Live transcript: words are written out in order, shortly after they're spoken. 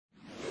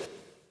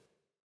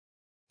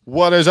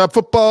What is up,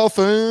 football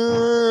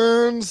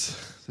fans?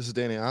 This is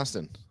Danny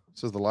Austin.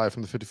 This is the Live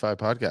from the 55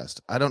 podcast.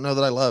 I don't know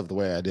that I love the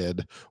way I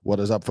did What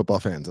is up, football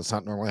fans? That's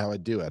not normally how I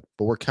do it,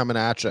 but we're coming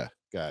at you,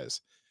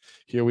 guys.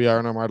 Here we are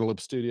in our Marta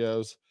Loop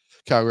studios,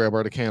 Calgary,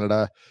 Alberta,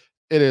 Canada.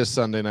 It is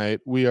Sunday night.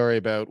 We are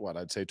about,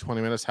 I'd say 20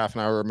 minutes, half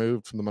an hour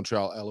removed from the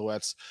Montreal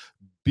Alouettes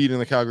beating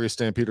the Calgary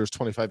Stampeders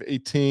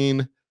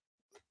 25-18.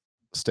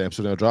 Stamps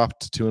are now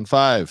dropped to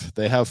 2-5.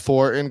 They have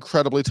 4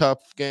 incredibly tough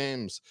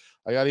games.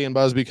 I got Ian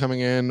Busby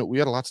coming in. We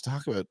had a lot to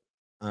talk about.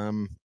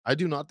 I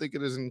do not think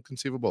it is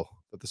inconceivable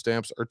that the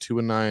Stamps are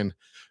 2-9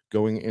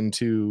 going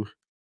into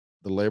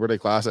the Labor Day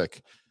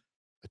Classic.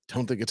 I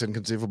don't think it's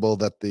inconceivable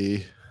that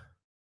the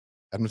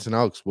Edmonton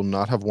Elks will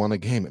not have won a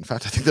game. In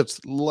fact, I think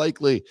that's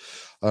likely.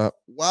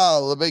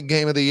 The big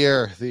game of the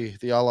year,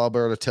 the All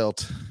Alberta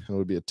tilt. It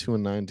would be a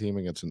 2-9 team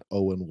against an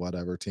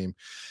 0-whatever team.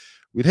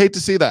 We'd hate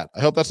to see that. I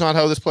hope that's not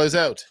how this plays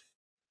out.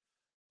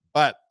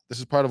 But this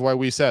is part of why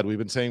we've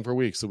been saying for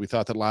weeks that we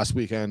thought that last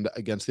weekend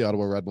against the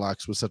Ottawa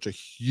Redblacks was such a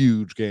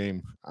huge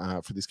game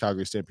for these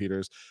Calgary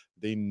Stampeders.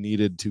 They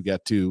needed to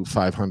get to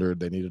 500.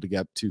 They needed to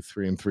get to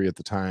 3-3 at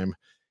the time.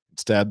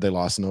 Instead, they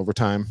lost in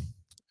overtime.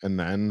 And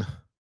then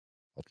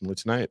ultimately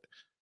tonight,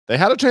 they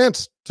had a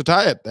chance to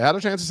tie it. They had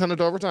a chance to send it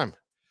to overtime.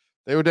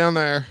 They were down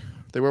there.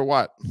 They were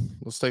what?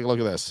 Let's take a look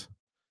at this.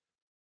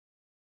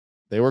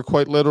 They were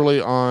quite literally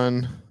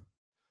on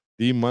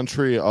the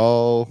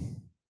Montreal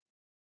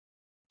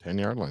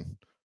 10-yard line.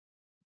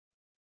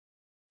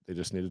 They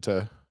just needed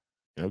to,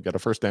 get a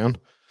first down,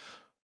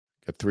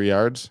 get 3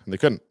 yards, and they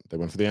couldn't. They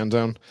went for the end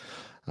zone.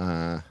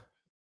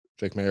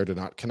 Jake Mayer did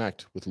not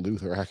connect with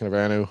Luther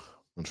Hakanavanu.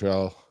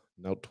 Montreal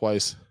note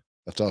twice.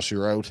 That's all she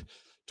wrote.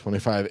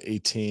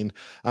 25-18.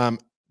 I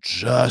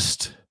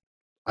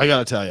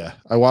gotta tell you,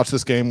 I watched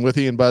this game with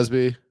Ian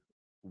Busby,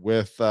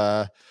 with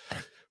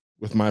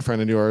my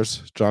friend and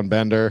yours, John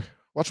Bender.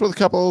 Watched with a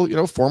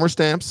couple, former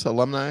Stamps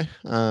alumni.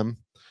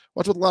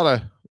 Watched with a lot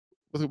of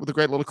with a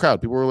great little crowd.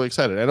 People were really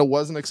excited, and it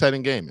was an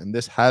exciting game. And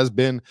this has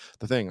been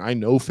the thing. I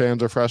know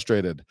fans are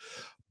frustrated,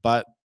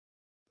 but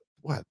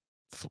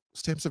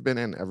Stamps have been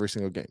in every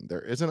single game.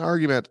 There is an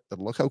argument that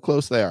look how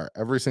close they are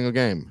every single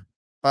game,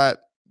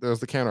 but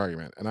there's the counter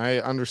argument, and I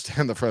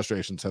understand the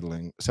frustration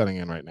setting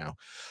in right now.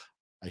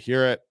 I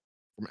hear it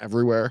from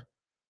everywhere.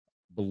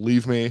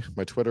 Believe me,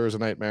 my Twitter is a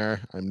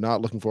nightmare. I'm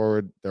not looking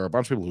forward. There are a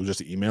bunch of people who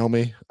just email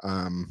me.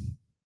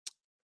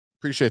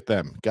 Appreciate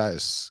them.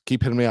 Guys,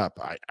 keep hitting me up.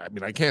 I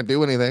can't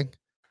do anything.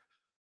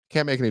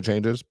 Can't make any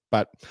changes,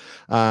 but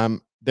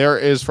there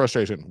is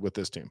frustration with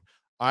this team.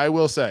 I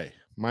will say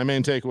my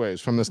main takeaways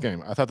from this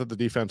game. I thought that the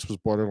defense was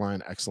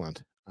borderline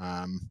excellent.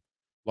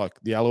 Look,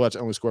 the Alouettes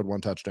only scored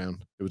 1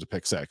 touchdown. It was a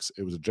pick 6.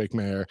 It was a Jake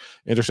Mayer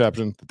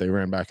interception that they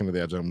ran back into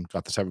the end zone,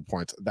 got the 7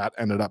 points. That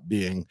ended up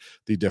being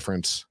the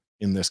difference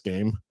in this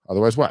game.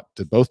 Otherwise, what?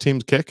 Did both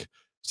teams kick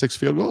 6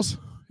 field goals?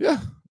 Yeah.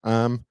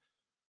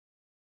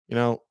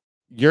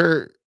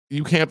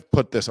 You can't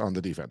put this on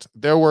the defense.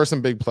 There were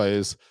some big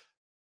plays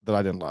that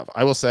I didn't love.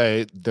 I will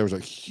say there was a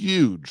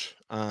huge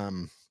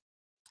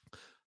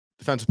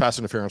defensive pass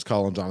interference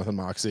call on Jonathan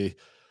Moxey.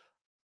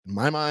 In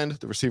my mind,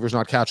 the receiver's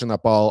not catching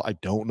that ball. I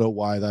don't know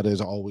why that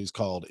is always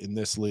called in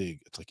this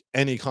league. It's like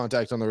any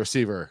contact on the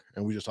receiver,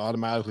 and we just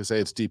automatically say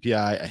it's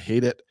DPI. I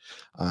hate it.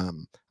 I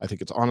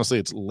think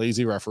it's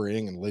lazy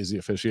refereeing and lazy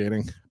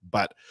officiating,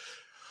 but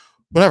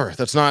whatever.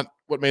 That's not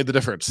what made the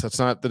difference. That's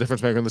not the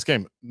difference maker in this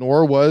game,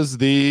 nor was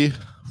the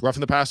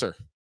roughing the passer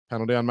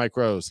penalty on Mike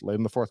Rose late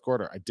in the 4th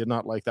quarter. I did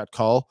not like that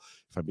call.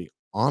 If I'm being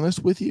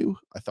honest with you,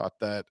 I thought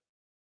that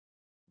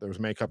there was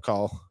a makeup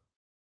call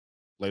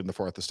late in the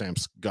 4th. The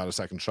Stamps got a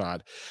second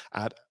shot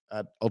at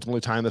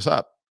ultimately tying this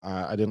up.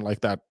 I didn't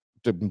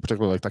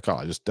particularly like that call.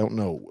 I just don't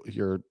know.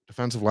 You're a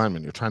defensive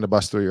lineman. You're trying to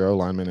bust through your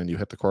O-lineman and you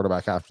hit the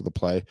quarterback after the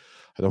play.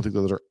 I don't think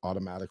those are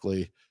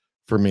automatically,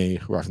 for me,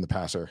 roughing the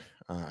passer.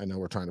 I know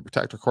we're trying to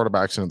protect our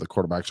quarterbacks, and the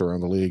quarterbacks around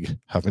the league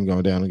have been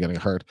going down and getting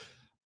hurt.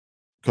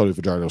 Cody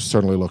Fajardo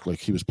certainly looked like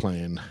he was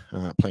playing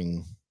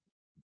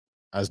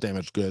as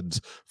damaged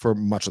goods for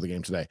much of the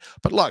game today.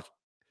 But look,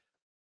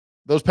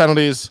 those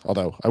penalties,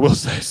 although I will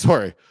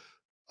say,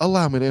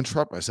 allow me to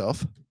interrupt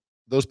myself.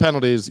 Those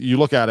penalties, you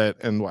look at it,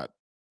 and the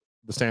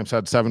Stamps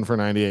had 7 for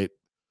 98.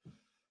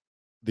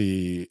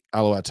 The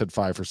Alouettes had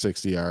 5 for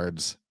 60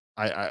 yards.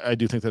 I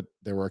do think that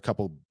there were a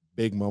couple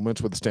big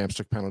moments where the Stamps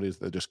took penalties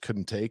they just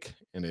couldn't take,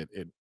 and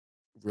it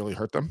really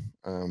hurt them.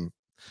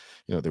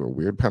 They were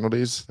weird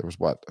penalties. There was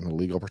an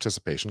illegal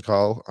participation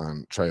call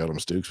on Trey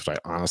Odom-Stooks,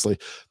 which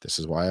this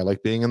is why I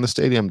like being in the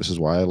stadium. This is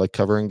why I like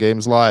covering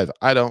games live.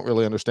 I don't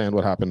really understand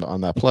what happened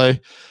on that play.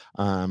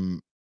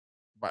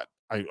 But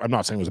I'm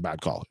not saying it was a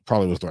bad call. It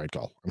probably was the right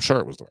call. I'm sure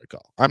it was the right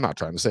call. I'm not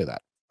trying to say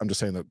that. I'm just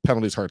saying that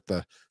penalties hurt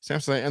the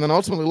Stamps today. And then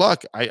ultimately,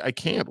 look, I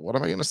can't. What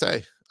am I going to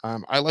say?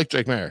 I like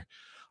Jake Mayer.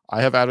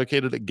 I have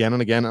advocated again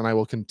and again, and I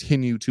will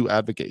continue to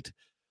advocate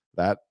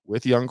that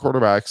with young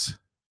quarterbacks,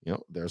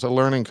 there's a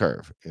learning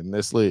curve in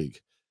this league.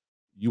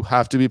 You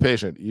have to be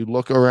patient. You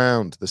look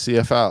around the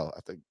CFL. I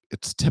think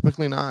it's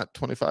typically not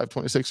 25,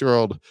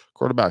 26-year-old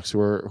quarterbacks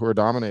who are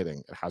dominating.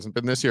 It hasn't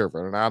been this year.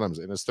 Vernon Adams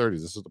in his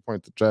 30s. This is the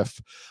point that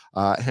Jeff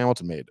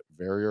Hamilton made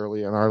very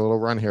early in our little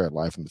run here at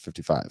Live from the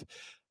 55.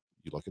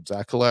 You look at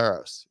Zach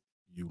Caleros.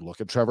 You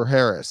look at Trevor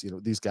Harris.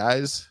 These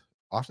guys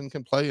often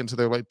can play into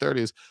their late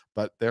 30s,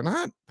 but they're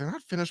not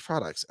finished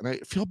products. And I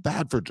feel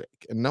bad for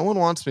Jake. And no one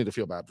wants me to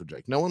feel bad for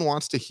Jake. No one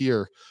wants to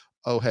hear,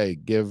 oh, hey,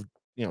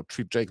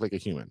 treat Jake like a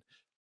human.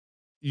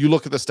 You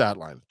look at the stat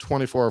line,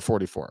 24 or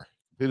 44.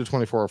 Completed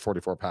 24 or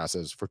 44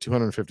 passes for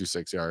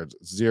 256 yards,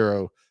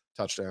 0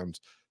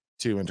 touchdowns,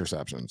 2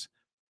 interceptions.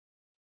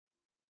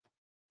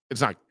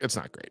 It's not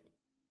great.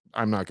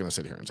 I'm not going to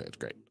sit here and say it's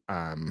great.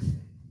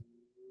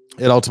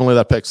 It ultimately,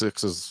 that pick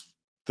six is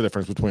the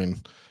difference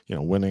between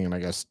winning and I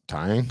guess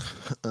tying.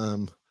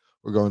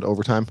 We're going to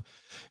overtime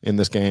in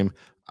this game.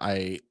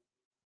 I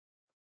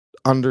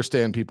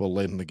understand people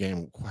late in the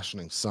game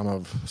questioning some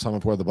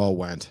of where the ball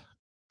went,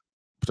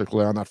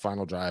 particularly on that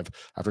final drive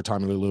after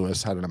Tommy Lee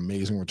Lewis had an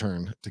amazing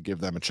return to give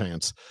them a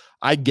chance.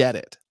 I get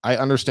it. I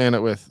understand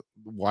it with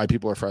why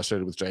people are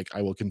frustrated with Jake.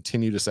 I will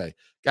continue to say,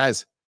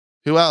 guys,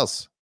 who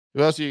else?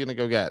 Who else are you going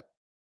to go get?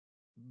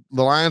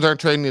 The Lions aren't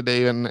trading to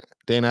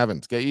Dane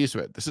Evans. Get used to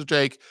it. This is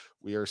Jake.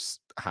 We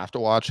have to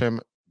watch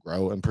him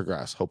grow and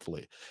progress,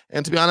 hopefully.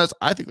 And to be honest,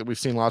 I think that we've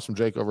seen lots from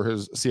Jake over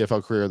his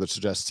CFL career that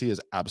suggests he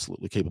is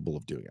absolutely capable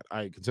of doing it.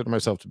 I consider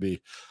myself to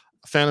be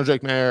a fan of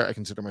Jake Maier. I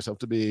consider myself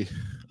to be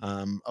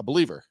a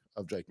believer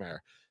of Jake Maier.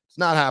 It's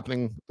not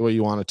happening the way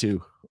you want it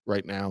to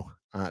right now.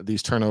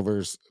 These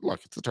turnovers,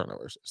 look, it's the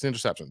turnovers. It's the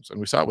interceptions. And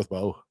we saw it with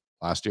Bo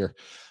last year.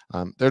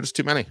 There are just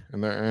too many.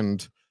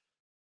 And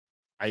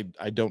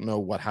I don't know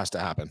what has to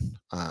happen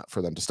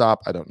for them to stop.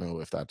 I don't know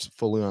if that's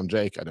fully on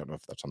Jake. I don't know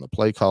if that's on the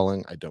play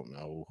calling. I don't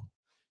know.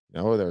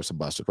 There are some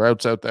busted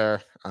routes out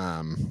there.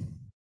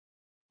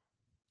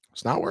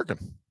 It's not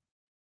working.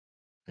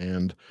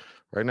 And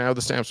right now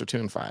the Stamps are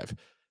 2-5.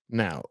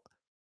 Now,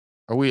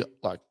 are we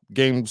like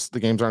games?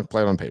 The games aren't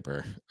played on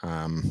paper.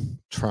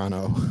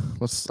 Toronto. I'm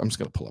just going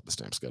to pull up the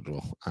Stamp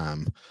schedule.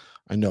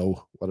 I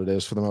know what it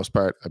is for the most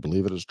part. I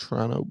believe it is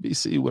Toronto,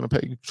 BC,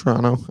 Winnipeg,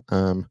 Toronto.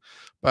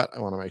 But I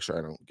want to make sure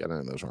I don't get any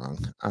of those wrong.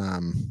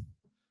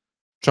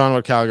 Toronto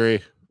at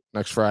Calgary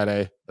next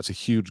Friday. That's a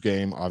huge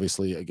game,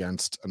 obviously,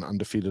 against an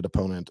undefeated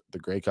opponent, the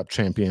Grey Cup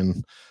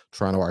champion,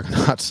 Toronto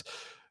Argonauts.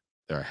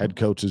 Their head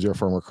coach is your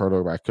former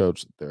quarterback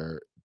coach.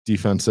 Their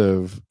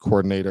defensive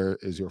coordinator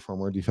is your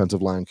former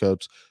defensive line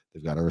coach.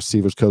 They've got a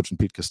receivers coach in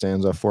Pete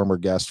Costanza, former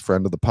guest,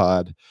 friend of the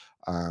pod,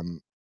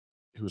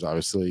 who's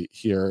obviously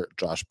here,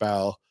 Josh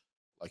Bell.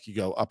 Like, you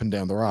go up and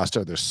down the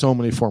roster, there's so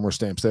many former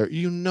Stamps there.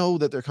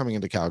 That they're coming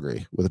into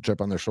Calgary with a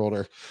chip on their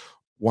shoulder,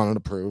 wanting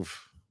to prove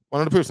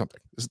something.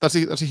 That's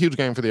a huge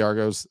game for the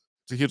Argos.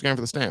 It's a huge game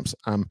for the Stamps.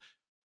 Are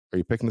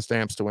you picking the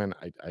Stamps to win?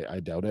 I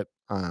doubt it.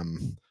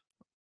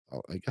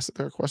 I guess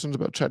there are questions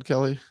about Ched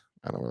Kelly.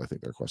 I don't really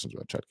think there are questions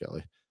about Ched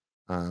Kelly.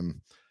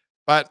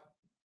 But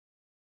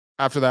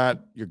after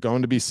that, you're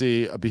going to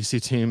BC, a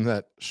BC team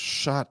that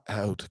shut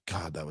out.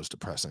 God, that was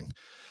depressing.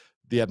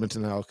 The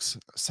Edmonton Elks,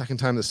 second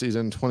time this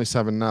season,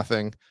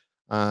 27-0.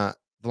 The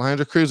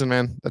Lions are cruising,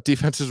 man. That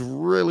defense is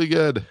really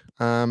good.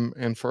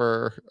 And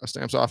for a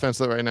Stamps offense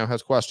that right now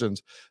has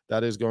questions,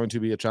 that is going to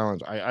be a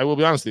challenge. I will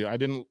be honest with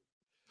you.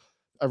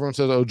 Everyone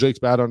says, oh, Jake's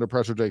bad under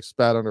pressure. Jake's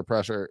bad under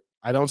pressure.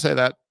 I don't say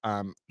that.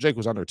 Jake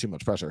was under too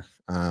much pressure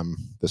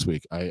this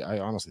week. I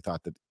honestly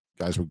thought that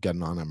guys were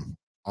getting on him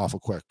awful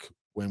quick,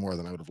 way more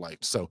than I would have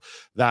liked. So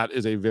that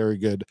is a very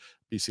good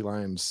BC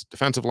Lions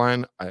defensive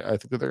line. I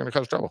think that they're going to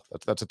cause trouble.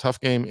 That's a tough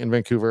game in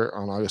Vancouver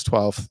on August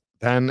 12th.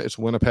 Then it's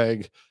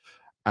Winnipeg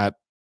at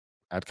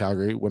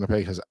Calgary.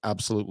 Winnipeg has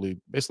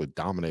basically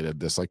dominated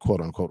this like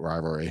quote unquote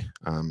rivalry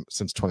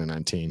since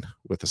 2019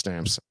 with the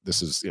Stamps.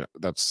 This is,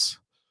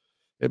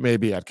 it may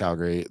be at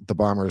Calgary. The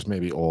Bombers may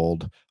be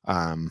old.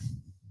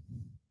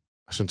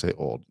 I shouldn't say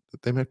old.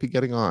 They might be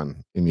getting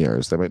on in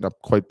years. They might not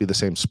quite be the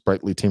same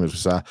sprightly team as we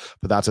saw,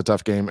 but that's a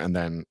tough game. And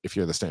then if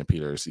you're the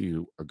Stampeders,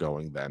 you are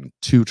going then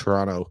to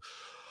Toronto,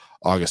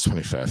 August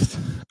 25th.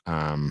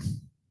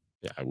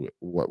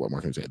 What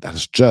more can you say?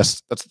 That's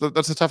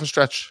the toughest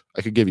stretch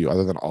I could give you,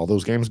 other than all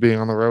those games being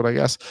on the road, I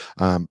guess.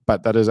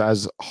 But that is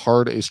as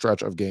hard a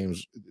stretch of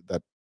games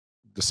that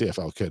the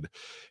CFL could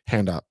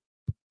hand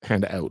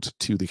out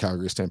to the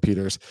Calgary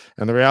Stampeders.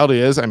 And the reality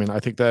is, I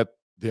think that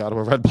the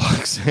Ottawa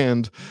Redblacks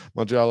and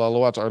Montreal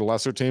Alouettes are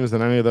lesser teams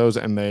than any of those,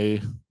 and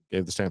they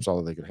gave the Stamps all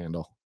that they could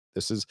handle.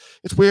 It's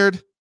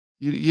weird.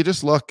 You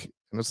just look,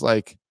 and it's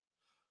like,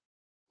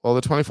 well,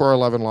 the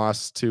 24-11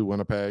 loss to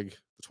Winnipeg,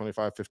 the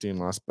 25-15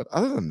 loss. But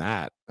other than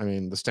that,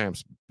 the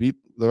Stamps beat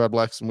the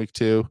Redblacks in week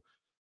 2,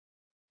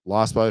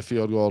 lost by a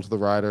field goal to the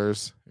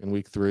Riders in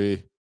week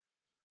 3.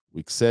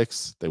 Week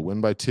 6, they win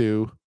by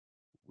 2.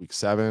 Week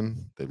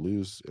 7, they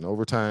lose in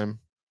overtime.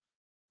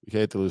 Week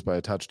 8, they lose by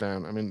a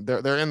touchdown.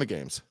 They're in the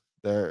games.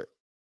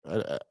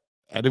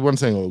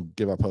 Everyone's saying, "Oh,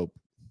 give up hope."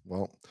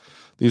 Well,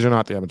 these are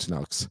not the Edmonton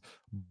Elks.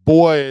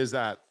 Boy, is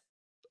that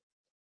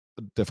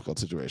a difficult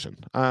situation.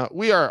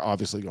 We are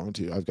obviously going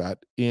to. I've got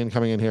Ian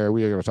coming in here.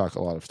 We are going to talk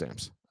a lot of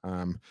Stamps.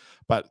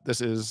 But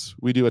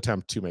we do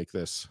attempt to make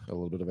this a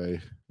little bit of a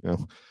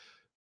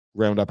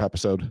roundup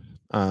episode.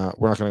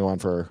 We're not going to go on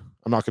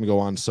I'm not going to go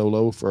on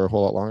solo for a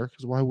whole lot longer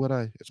because why would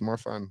I? It's more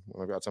fun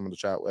when I've got someone to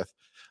chat with.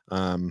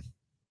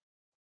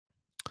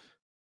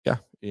 Yeah,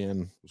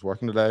 Ian was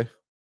working today.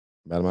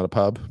 Met him at a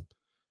pub.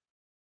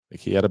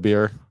 He had a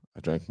beer. I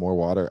drank more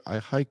water. I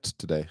hiked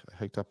today. I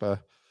hiked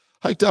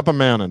up a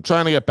mountain,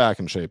 trying to get back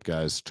in shape,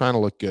 guys. Trying to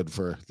look good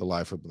for the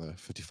live from the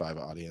 55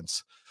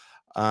 audience.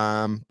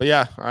 But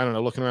yeah, I don't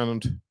know. Looking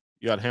around,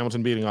 you got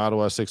Hamilton beating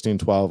Ottawa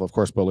 16-12. Of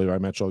course, Levi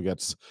Mitchell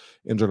gets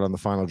injured on the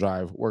final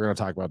drive. We're going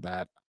to talk about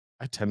that.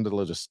 I tend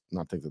to just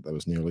not think that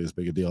was nearly as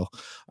big a deal.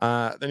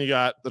 Then you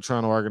got the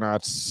Toronto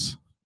Argonauts,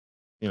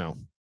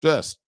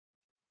 just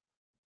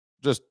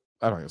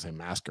I don't want to say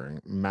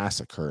massacring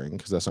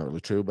because that's not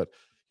really true, but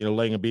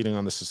laying a beating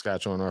on the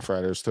Saskatchewan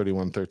Roughriders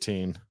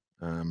 31-13.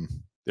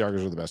 The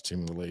Argos are the best team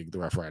in the league. The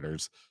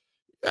Roughriders,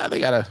 yeah, they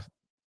gotta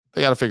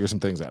figure some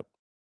things out.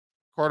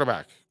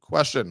 Quarterback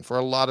question for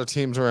a lot of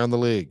teams around the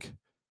league.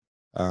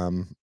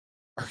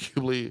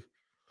 Arguably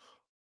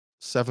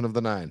 7 of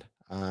the 9.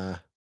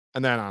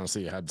 And then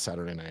honestly, you had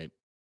Saturday night.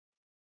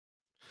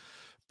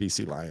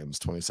 BC Lions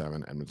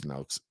 27, Edmonton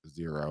Elks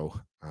 0.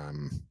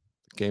 The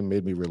game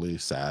made me really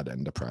sad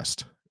and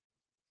depressed.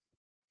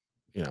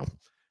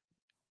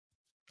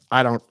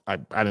 I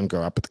didn't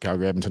grow up with the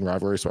Calgary Edmonton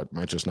rivalry, so it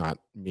might just not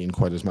mean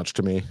quite as much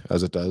to me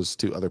as it does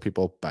to other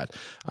people. But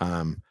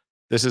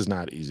this is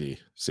not easy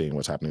seeing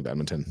what's happening to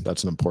Edmonton.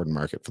 That's an important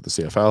market for the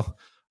CFL.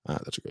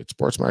 That's a great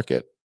sports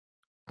market.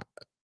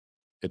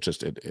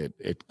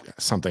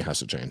 Something has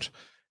to change.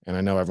 And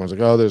I know everyone's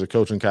like, oh, there's a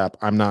coaching cap.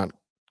 I'm not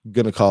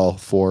going to call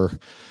for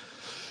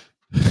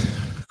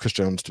Chris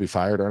Jones to be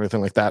fired or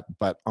anything like that.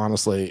 But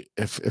honestly,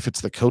 if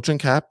it's the coaching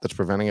cap that's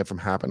preventing it from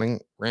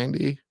happening,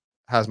 Randy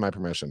has my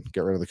permission.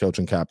 Get rid of the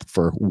coaching cap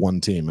for one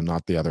team and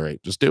not the other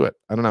 8. Just do it.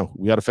 I don't know.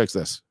 We got to fix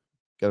this.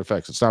 Get it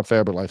fixed. It's not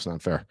fair, but life's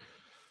not fair.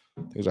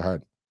 Things are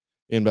hard.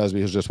 Ian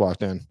Busby has just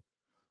walked in.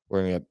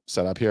 We're going to get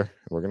set up here,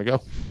 and we're going to go.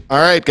 All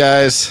right,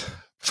 guys.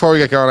 Before we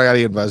get going, I got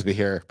Ian Busby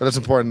here, but it's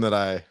important that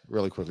I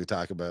really quickly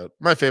talk about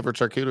my favorite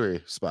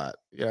charcuterie spot.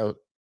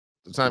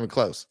 It's not even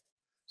close.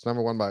 It's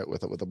number 1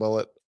 with a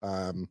bullet.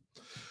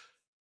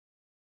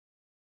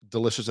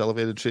 Delicious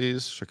elevated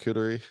cheese,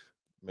 charcuterie,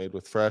 made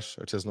with fresh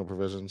artisanal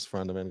provisions for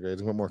on-demand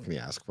grazing. What more can you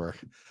ask for?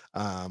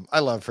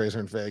 I love Fraser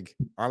and Fig.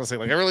 Honestly,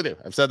 I really do.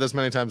 I've said this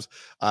many times.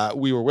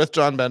 We were with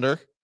John Bender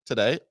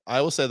today.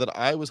 I will say that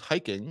I was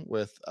hiking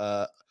with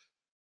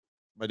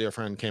my dear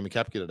friend Kami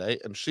Kepke today,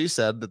 and she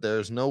said that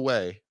there's no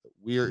way that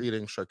we are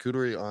eating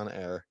charcuterie on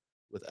air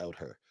without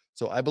her.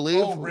 So I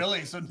believe. Oh,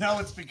 really? So now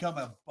it's become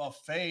a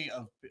buffet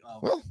of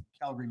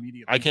Calgary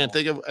media. I can't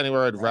think of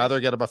anywhere I'd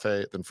rather get a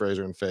buffet than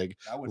Fraser and Fig.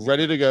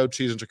 Ready to go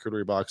cheese and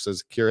charcuterie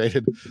boxes,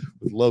 curated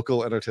with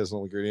local and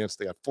artisanal ingredients.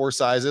 They got 4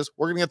 sizes.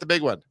 We're gonna get the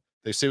big one.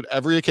 They suit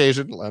every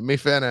occasion. Let me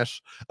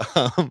finish.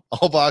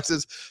 All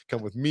boxes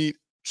come with meat,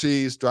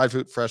 cheese, dried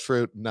fruit, fresh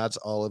fruit, nuts,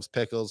 olives,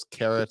 pickles,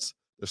 carrots.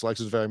 Their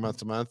selections vary month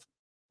to month.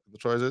 The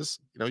choices,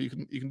 you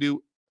can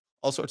do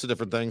all sorts of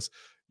different things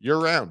year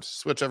round.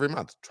 Switch every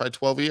month. Try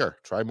 12 a year.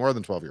 Try more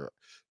than 12 a year.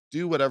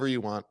 Do whatever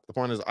you want. The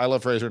point is, I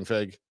love Fraser and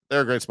Fig.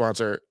 They're a great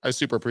sponsor. I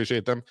super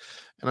appreciate them,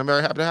 and I'm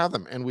very happy to have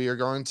them. And we are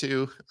going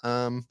to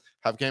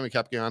have Kami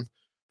Kepke on.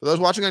 For those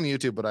watching on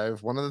YouTube,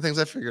 but one of the things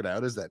I figured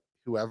out is that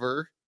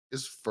whoever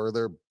is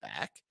further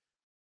back,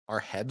 our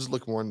heads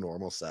look more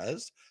normal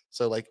sized.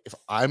 So if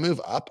I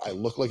move up, I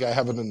look like I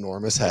have an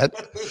enormous head.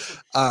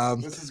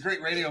 This is great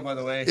radio, by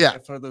the way. Yeah.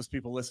 For those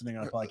people listening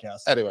on podcast.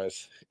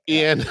 Anyways,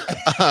 Ian.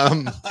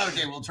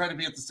 Okay, we'll try to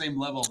be at the same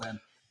level then.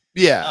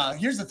 Yeah.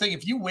 Here's the thing.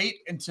 If you wait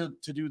until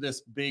to do this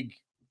big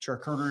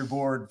charcuterie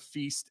board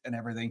feast and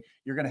everything,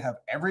 you're going to have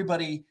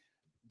everybody.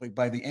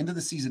 By the end of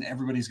the season,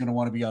 everybody's going to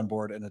want to be on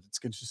board, and it's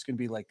just going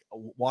to be like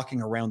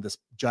walking around this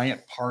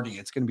giant party.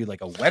 It's going to be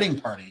like a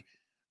wedding party.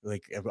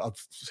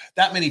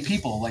 That many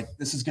people,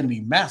 this is going to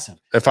be massive.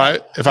 If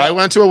I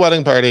went to a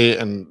wedding party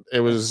and it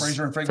was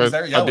Fraser and Fig was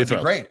there, yeah, it would be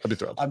great. I'd be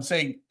thrilled. I'm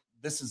saying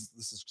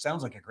this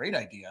sounds like a great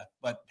idea,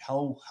 but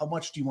how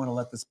much do you want to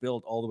let this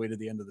build all the way to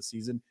the end of the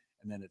season?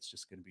 And then it's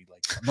just going to be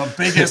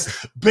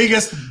the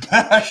biggest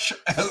bash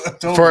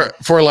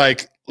for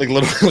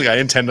literally. I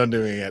intend on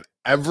doing it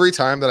every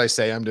time that I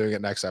say I'm doing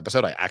it next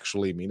episode. I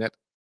actually mean it.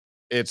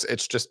 It's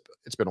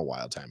been a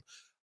wild time.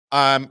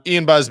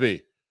 Ian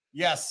Busby.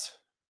 Yes.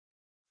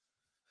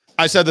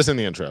 I said this in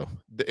the intro.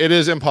 It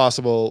is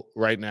impossible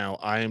right now.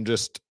 I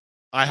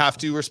have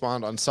to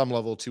respond on some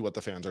level to what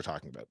the fans are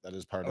talking about. That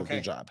is part of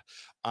the job.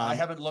 I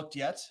haven't looked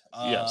yet.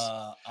 Yes.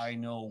 I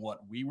know what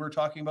we were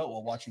talking about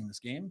while watching this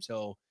game.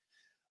 So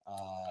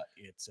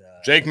it's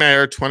Jake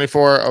Maier,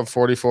 24 of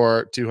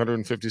 44,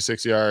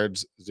 256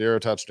 yards, 0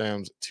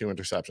 touchdowns, 2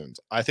 interceptions.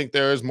 I think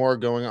there is more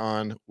going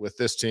on with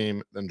this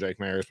team than Jake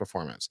Maier's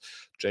performance.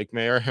 Jake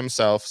Maier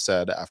himself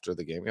said after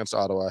the game against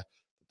Ottawa,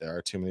 there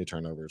are too many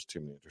turnovers,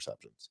 too many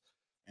interceptions.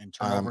 And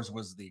turnovers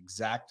was the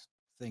exact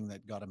thing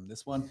that got him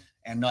this one,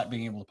 and not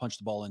being able to punch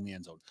the ball in the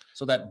end zone.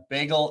 So that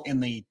bagel in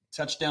the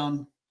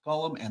touchdown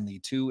column and the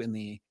 2 in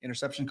the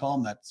interception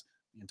column, that's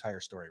the entire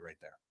story right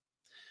there.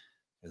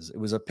 It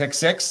was a pick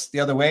 6 the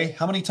other way.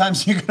 How many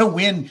times are you going to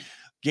win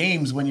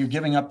games when you're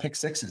giving up pick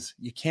 6s?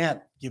 You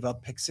can't give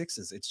up pick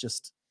 6s. It's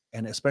just,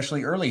 and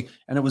especially early.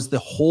 And it was the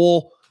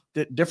whole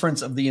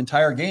difference of the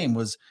entire game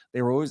was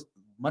they were always,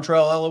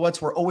 Montreal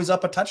Alouettes were always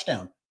up a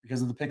touchdown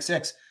because of the pick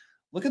 6.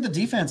 Look at the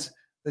defense.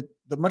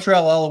 The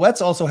Montreal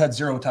Alouettes also had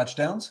 0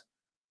 touchdowns.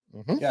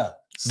 Mm-hmm. Yeah.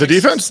 The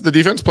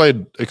defense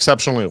played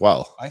exceptionally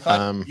well. I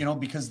thought,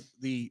 because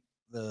the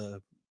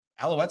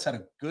Alouettes had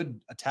a good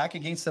attack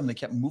against them. They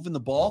kept moving the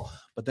ball,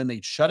 but then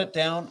they'd shut it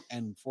down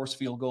and force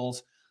field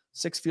goals.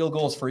 6 field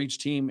goals for each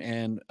team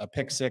and a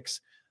pick 6.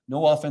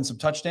 No offensive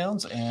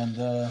touchdowns, and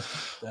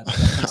it's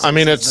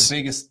the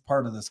biggest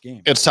part of this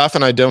game. It's tough,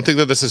 and I don't think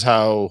that this is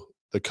how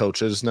the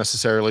coaches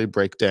necessarily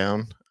break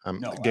down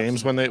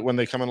games when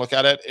they come and look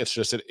at it. It's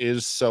just it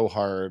is so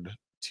hard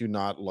to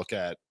not look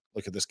at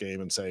this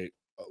game and say,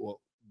 well,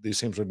 these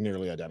teams were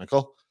nearly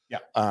identical. Yeah,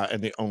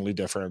 and the only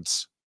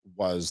difference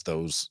was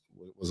those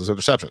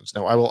interceptions.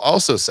 Now, I will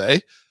also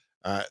say,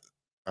 I'm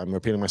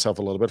repeating myself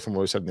a little bit from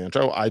what we said in the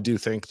intro. I do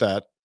think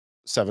that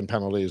 7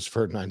 penalties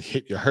for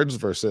 98 yards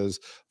versus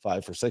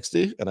 5 for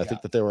 60. And I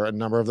think that there were a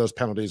number of those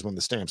penalties when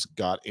the Stamps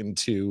got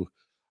into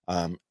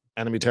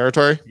enemy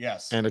territory.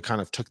 Yes. And it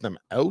kind of took them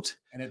out.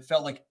 And it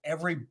felt like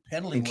every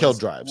penalty killed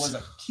drives. Was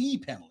a key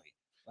penalty.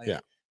 Yeah.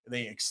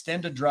 They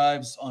extended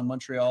drives on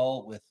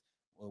Montreal with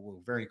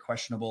very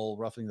questionable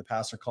roughing the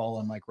passer call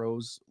on Mike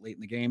Rose late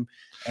in the game.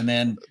 And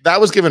then that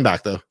was given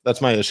back though.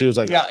 That's my issue. It was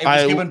like, it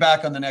was given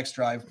back on the next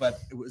drive, but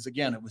it was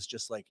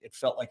just like, it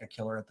felt like a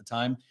killer at the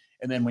time.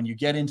 And then when you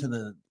get into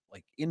the,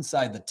 like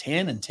inside the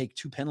 10 and take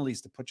 2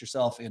 penalties to put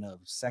yourself in a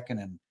second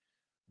and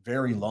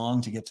very long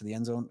to get to the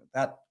end zone,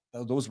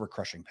 those were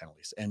crushing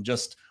penalties, and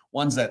just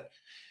ones that,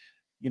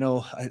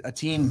 a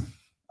team,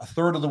 a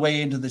third of the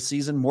way into the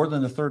season, more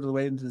than a third of the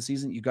way into the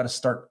season, you got to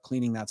start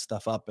cleaning that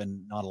stuff up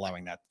and not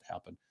allowing that to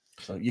happen.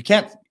 So you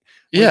can't,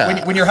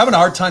 when you're having a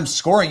hard time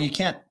scoring, you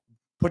can't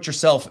put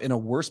yourself in a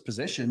worse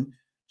position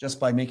just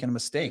by making a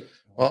mistake.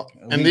 Well,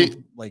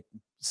 like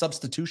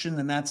substitution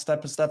and that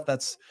type of stuff,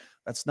 that's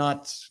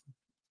not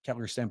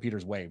Calgary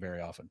Stampeders' way very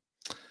often.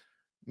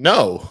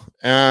 No.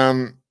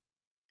 And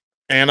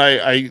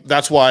I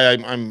that's why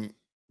I'm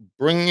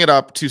bringing it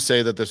up to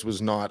say that this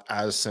was not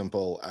as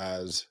simple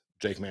as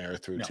Jake Mayer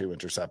threw 2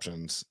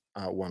 interceptions,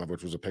 one of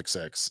which was a pick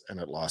 6, and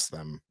it lost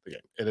them the game.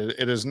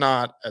 It is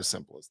not as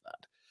simple as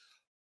that.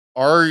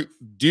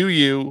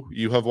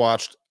 You have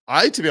watched?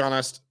 To be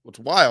honest, what's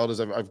wild is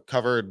I've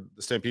covered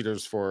the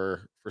Stampeders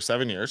for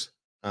 7 years.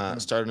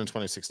 Started in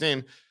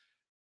 2016.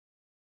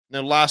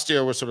 Now, last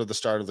year was sort of the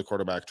start of the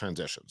quarterback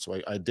transition, so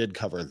I did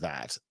cover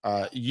that.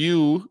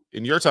 You,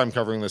 in your time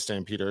covering the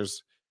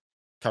Stampeders,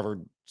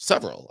 covered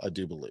several, I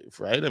do believe,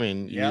 right? I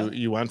mean,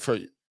 you went for.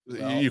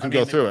 You can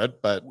go through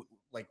it, but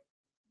like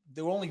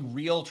the only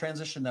real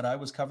transition that I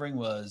was covering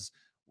was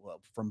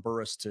from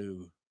Burris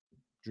to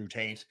Drew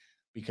Tate,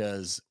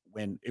 because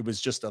when it was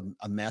just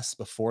a mess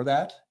before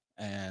that,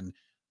 and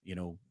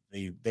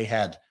they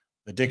had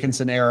the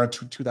Dickinson era,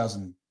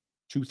 2000,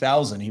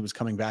 he was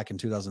coming back in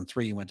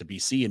 2003. He went to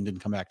BC and didn't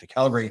come back to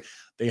Calgary.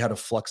 They had a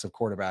flux of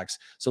quarterbacks.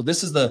 So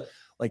this is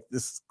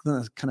this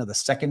kind of the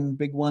second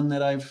big one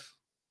that I've,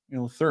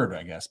 third,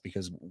 I guess,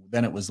 because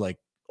then it was like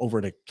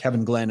over to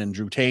Kevin Glenn and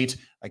Drew Tate.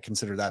 I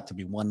consider that to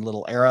be one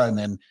little era. And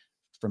then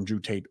from Drew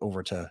Tate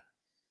over to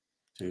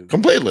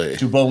completely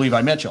to Bo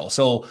Levi Mitchell.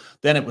 So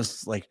then it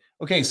was like,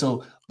 okay,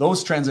 so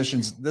those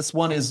transitions, this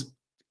one is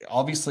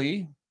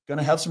obviously going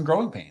to have some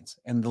growing pains.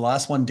 And the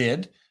last one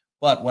did.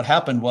 But what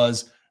happened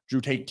was Drew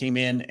Tate came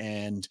in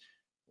and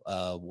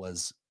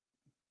was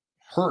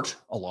hurt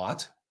a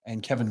lot,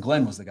 and Kevin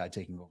Glenn was the guy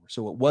taking over.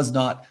 So it was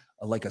not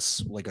like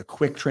a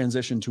quick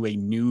transition to a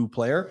new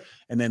player.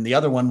 And then the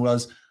other one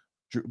was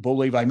Bo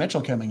Levi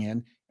Mitchell coming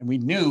in, and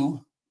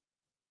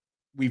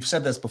we've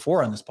said this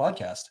before on this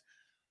podcast,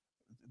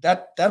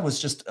 that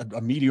was just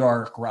a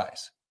meteoric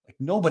rise. Like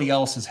nobody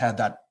else has had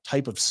that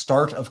type of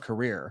start of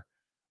career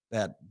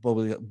that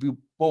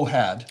Bo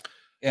had,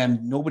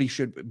 and nobody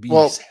should be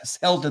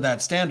held to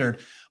that standard.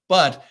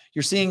 But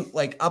you're seeing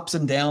like ups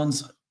and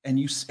downs, and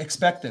you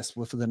expect this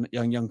with the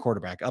young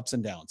quarterback, ups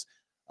and downs.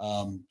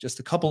 Just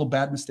a couple of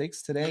bad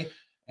mistakes today,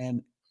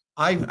 and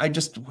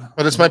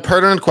but it's my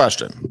pertinent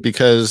question,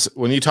 because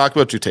when you talk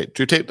about Drew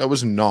Tate, that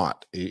was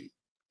not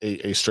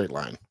a straight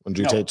line when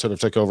Drew Tate sort of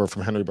took over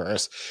from Henry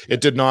Burris. It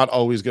did not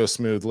always go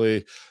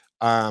smoothly.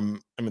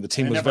 The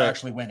team never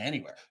actually went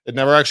anywhere. It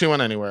never actually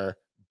went anywhere,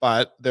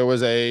 but there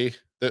was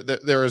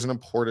there is an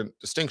important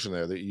distinction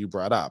there that you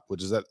brought up,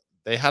 which is that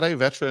they had a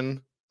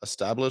veteran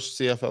established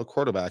CFL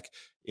quarterback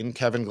in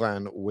Kevin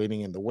Glenn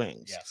waiting in the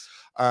wings. Yes.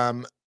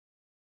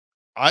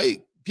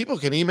 People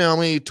can email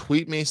me,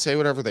 tweet me, say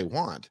whatever they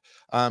want.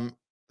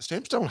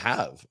 Stamps don't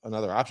have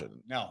another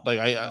option. No. Like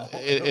I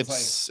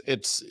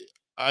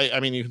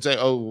mean, you can say,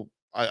 oh,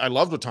 I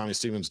loved what Tommy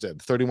Stevens did.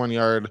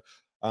 31-yard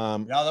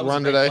that was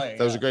run a great today. play,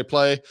 That was a great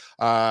play.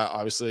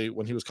 Obviously,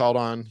 when he was called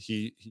on,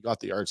 he got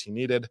the yards he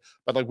needed.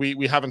 But like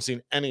we haven't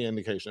seen any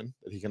indication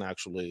that he can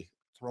actually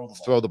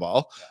throw the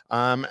ball.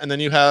 Yeah. And then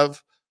you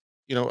have,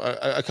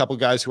 a couple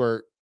guys who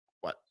are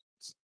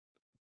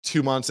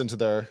 2 months into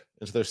their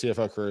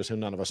CFL careers who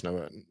none of us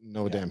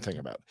know a damn thing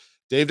about.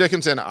 Dave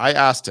Dickinson, I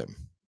asked him.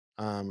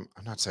 I'm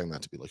not saying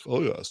that to be like,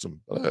 oh, you asked him,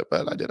 but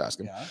I did ask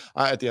him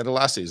at the end of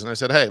last season. I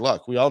said, hey,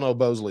 look, we all know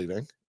Bo's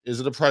leaving. Is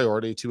it a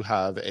priority to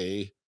have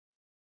a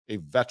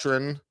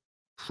veteran,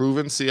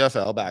 proven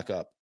CFL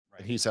backup?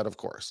 Right. And he said, of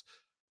course.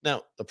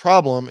 Now, the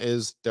problem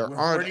is where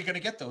are you going to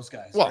get those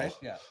guys? Well, right?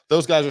 Yeah.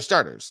 Those guys are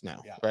starters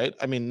now, right?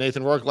 I mean,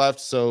 Nathan Rourke left,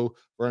 so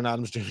Vernon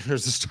Adams Jr.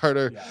 is the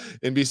starter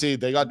in BC.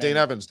 They got Dane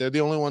Evans. They're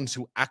the only ones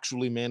who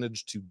actually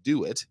managed to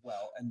do it.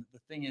 Well, and the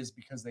thing is,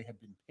 because they had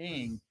been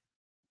paying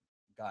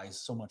guys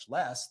so much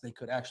less, they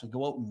could actually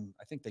go out and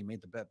I think they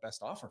made the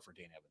best offer for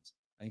Dane Evans.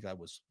 I think that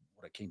was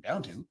what it came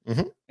down to.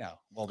 Mm-hmm. Yeah.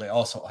 Well, they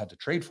also had to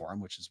trade for him,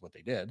 which is what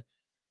they did.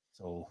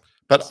 So,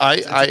 but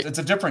it's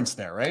a difference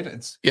there, right?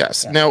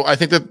 Yes. Yeah. Now, I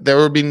think that there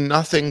would be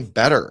nothing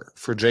better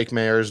for Jake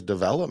Mayer's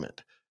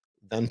development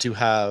than to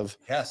have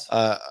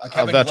a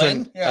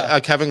veteran, a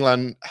Kevin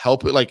Glenn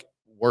help, like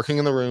working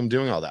in the room,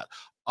 doing all that.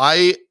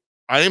 I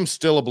am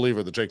still a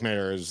believer that Jake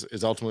Mayer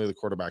is ultimately the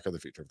quarterback of the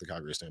future of the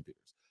Calgary Stampeders.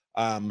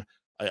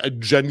 I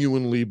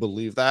genuinely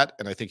believe that,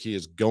 and I think he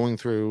is going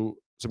through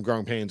some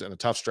growing pains and a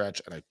tough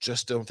stretch, and I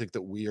just don't think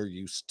that we are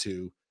used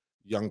to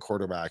young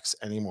quarterbacks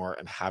anymore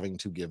and having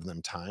to give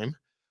them time.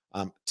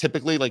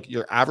 Typically, like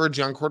your average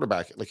young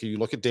quarterback, like you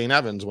look at Dane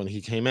Evans when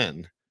he came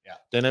in. Yeah.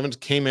 Dane Evans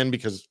came in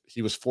because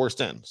he was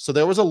forced in. So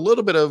there was a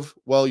little bit of,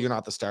 well, you're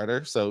not the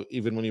starter. So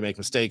even when you make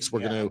mistakes,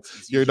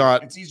 it's easier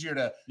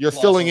to, you're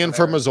filling in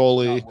for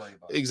Mazzoli.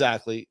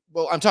 Exactly.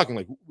 Well, I'm talking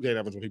like Dane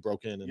Evans when he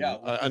broke in and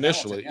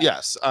initially.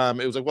 Yes.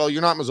 It was like, well,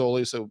 you're not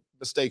Mazzoli. So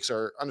mistakes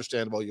are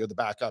understandable. You're the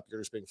backup.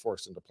 You're just being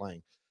forced into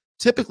playing.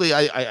 Typically,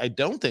 I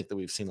don't think that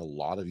we've seen a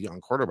lot of young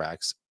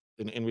quarterbacks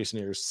in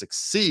recent years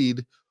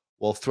succeed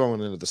while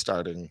thrown into the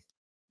starter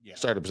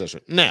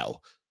position. Now,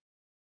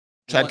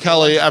 Chad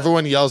Kelly,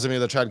 everyone yells at me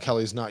that Chad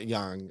Kelly's not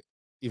young,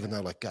 even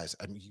though, like, guys,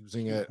 I'm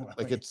using it.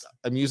 Like,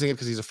 I'm using it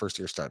because he's a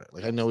first-year starter.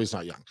 Like, I know he's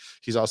not young.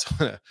 He's also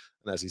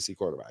an SEC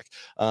quarterback.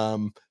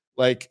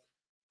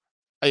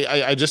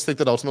 I just think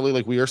that ultimately,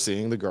 like, we are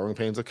seeing the growing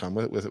pains that come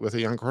with a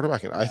young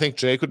quarterback. And I think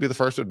Jake would be the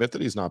first to admit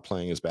that he's not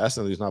playing his best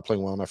and that he's not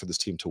playing well enough for this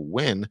team to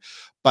win.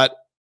 But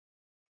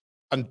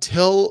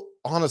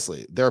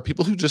honestly, there are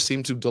people who just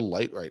seem to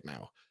delight right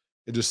now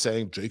and just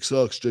saying Jake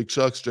sucks, Jake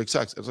sucks, Jake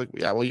sucks. It's like,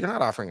 yeah, well, you're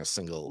not offering a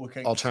single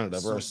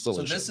alternative or a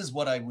solution. So this is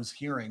what I was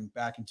hearing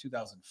back in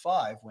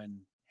 2005 when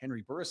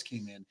Henry Burris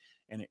came in,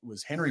 and it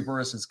was Henry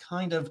Burris's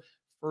kind of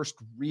first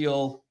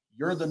real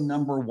 "you're the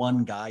number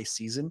one guy"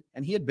 season,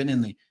 and he had been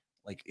in the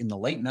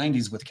late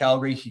 90s with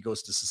Calgary. He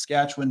goes to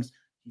Saskatchewan.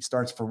 He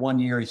starts for 1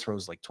 year. He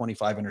throws like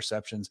 25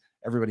 interceptions.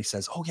 Everybody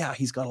says, "Oh yeah,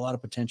 he's got a lot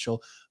of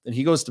potential." Then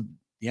he goes to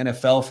the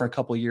NFL for a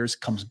couple of years,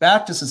 comes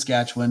back to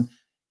Saskatchewan.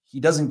 He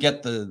doesn't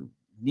get the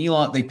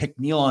Nealon. They picked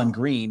Nealon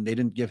Green. They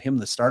didn't give him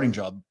the starting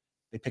job.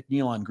 They picked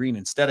Nealon Green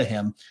instead of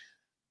him.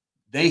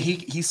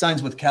 He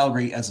signs with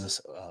Calgary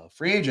as a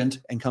free agent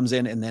and comes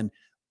in, and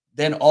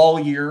then all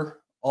year,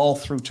 all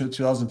through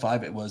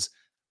 2005, it was,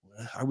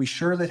 are we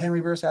sure that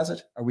Henry Burris has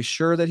it? Are we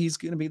sure that he's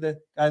going to be the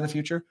guy of the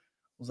future?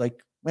 It was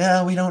like,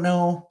 well, we don't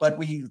know, but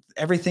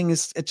everything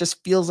is, it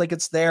just feels like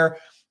it's there.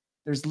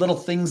 There's little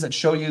things that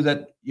show you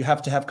that you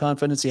have to have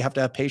confidence. You have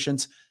to have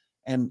patience,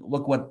 and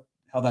look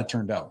how that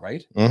turned out.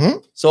 Right. Mm-hmm.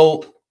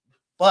 So,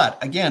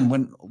 but again,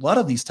 when a lot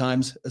of these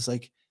times it's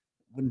like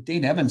when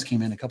Dane Evans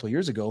came in a couple of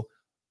years ago,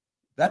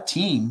 that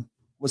team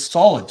was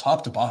solid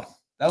top to bottom.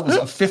 That was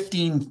a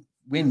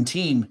 15-win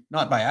team,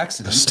 not by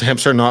accident. The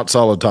Stamps are not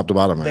solid top to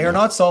bottom. They are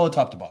not solid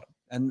top to bottom.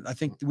 And I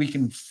think we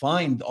can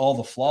find all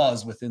the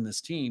flaws within this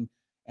team,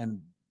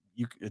 and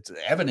it's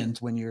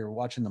evident when you're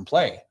watching them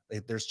play.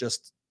 There's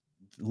just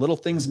little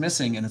things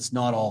missing, and it's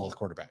not all the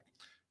quarterback.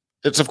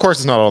 Of course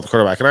it's not all the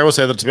quarterback. And I will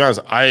say that, to be honest,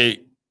 I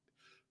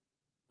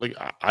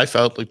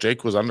felt like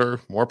Jake was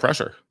under more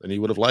pressure than he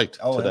would have liked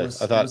today.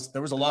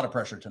 There was a lot of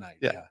pressure tonight.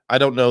 Yeah. I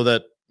don't know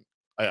that.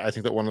 I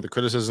think that one of the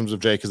criticisms of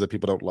Jake is that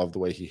people don't love the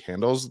way he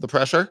handles the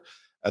pressure,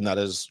 and that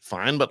is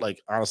fine. But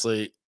like,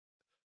 honestly,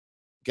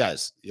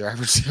 guys, your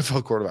average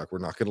CFL quarterback, we're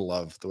not going to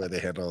love the way they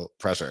handle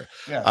pressure.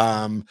 Yeah.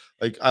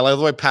 I love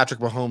the way Patrick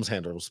Mahomes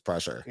handles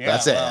pressure. Yeah,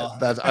 That's it.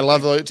 I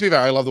love the way, to be fair,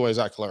 I love the way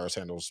Zach Collaros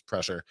handles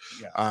pressure.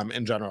 Yeah.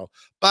 In general.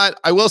 But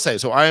I will say,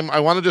 so I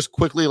want to just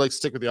quickly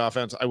stick with the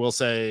offense. I will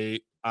say,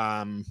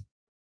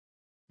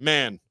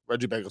 man,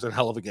 Reggie Begelton,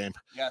 hell of a game.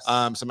 Yes.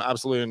 Some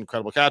absolutely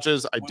incredible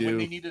catches. When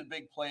they needed a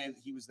big play,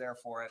 he was there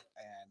for it.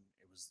 And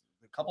it was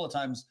a couple of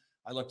times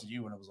I looked at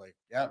you and it was like,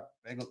 yeah,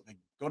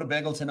 go to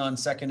Begelton on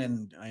second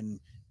and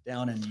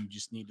down, and you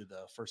just needed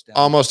the first down.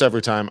 Almost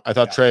every time. I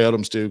thought Trey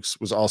Adams Dukes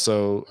was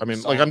also, I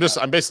mean, I'm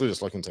basically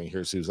just looking saying,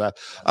 here's who's that.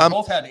 Yeah, they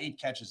both had 8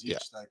 catches each. Yeah.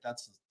 Like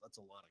that's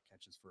a lot of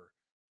catches for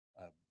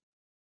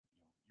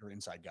your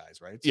inside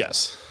guys, right? So.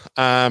 Yes.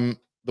 The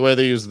way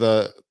they use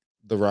the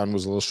the run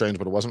was a little strange,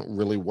 but it wasn't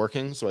really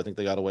working. So I think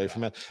they got away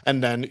from it.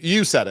 And then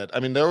you said it. I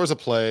mean, there was a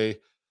play,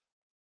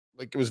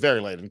 like it was very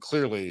late, and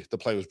clearly the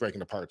play was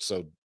breaking apart.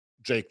 So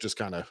Jake just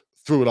kind of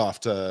threw it off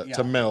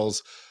to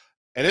Mills.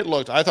 And it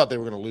looked, I thought they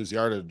were going to lose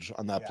yardage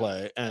on that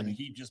play. And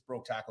he just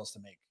broke tackles to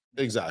make.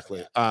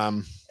 Exactly.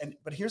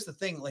 But here's the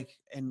thing, like,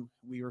 and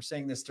we were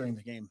saying this during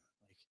the game,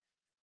 like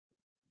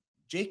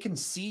Jake can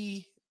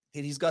see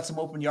that he's got some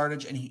open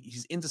yardage and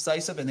he's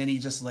indecisive. And then he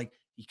just like,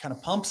 he kind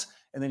of pumps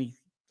and then he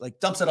like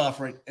dumps it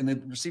off right. And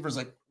the receiver's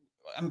like,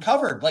 I'm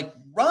covered, like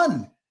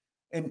run.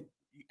 And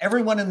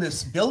everyone in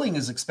this building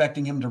is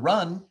expecting him to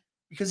run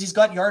because he's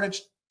got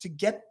yardage to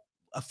get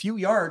a few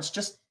yards,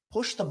 just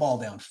push the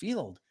ball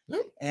downfield.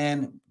 Yep.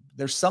 And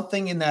there's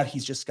something in that.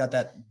 He's just got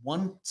that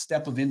one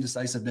step of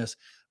indecisiveness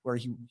where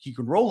he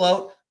can roll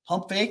out,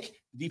 pump fake.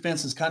 The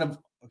defense is kind of,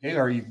 okay,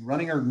 are you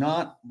running or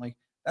not? Like,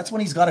 that's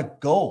when he's got to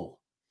go.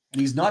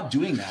 And he's not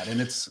doing that. And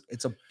it's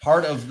a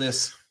part of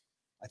this.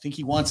 I think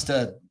he wants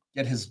to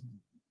get his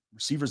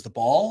receivers the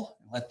ball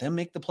and let them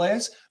make the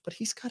plays, but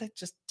he's got to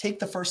just take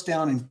the first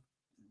down and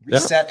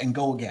reset and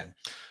go again.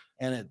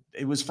 And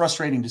it was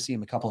frustrating to see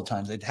him a couple of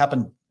times. It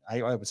happened,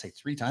 I would say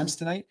 3 times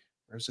tonight.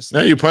 It was just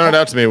you pointed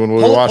out to me when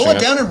we were watching pull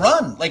it down and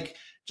run. Like,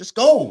 just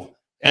go.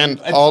 And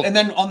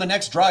then on the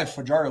next drive,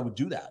 Fajardo would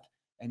do that.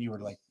 And you were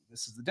like,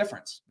 this is the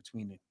difference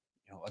between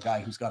a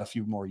guy who's got a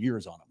few more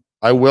years on him.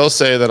 I will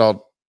say that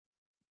I'll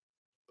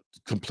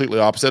completely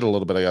opposite, a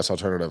little bit, I guess,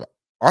 alternative.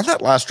 On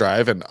that last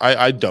drive, and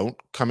I don't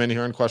come in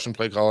here and question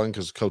play calling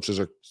because coaches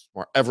are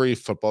smart. Every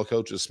football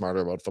coach is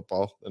smarter about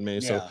football than me.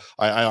 Yeah. So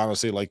I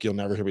honestly, like, you'll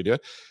never hear me do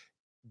it.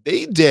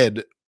 They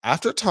did,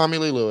 after Tommy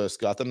Lee Lewis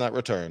got them that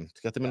return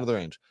to get them into the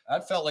range.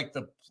 That felt like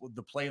the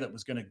play that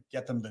was going to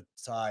get them to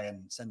tie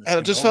and send. And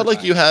it just felt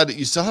like you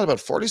still had about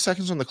 40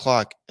 seconds on the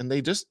clock, and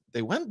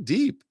they went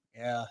deep.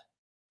 Yeah,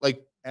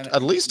 like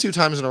at least 2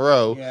 times in a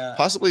row,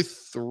 possibly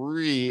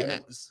 3.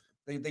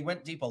 They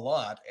went deep a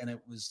lot, and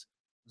it was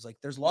like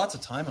there's lots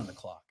of time on the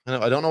clock.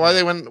 I don't know why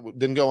they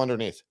didn't go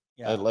underneath.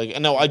 Yeah,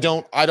 I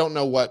don't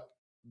know what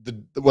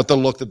the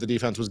look that the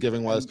defense was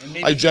giving was.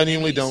 I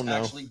genuinely don't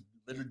know. Actually,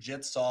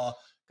 legit saw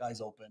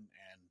guys open,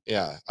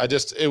 and it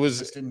just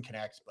didn't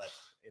connect. But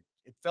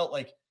it felt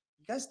like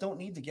you guys don't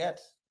need to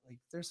get like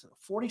there's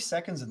 40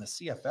 seconds in the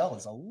CFL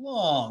is a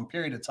long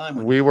period of time.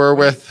 When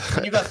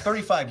you got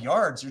 35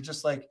 yards, you're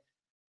just like,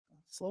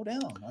 slow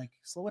down, like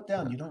slow it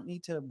down. You don't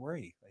need to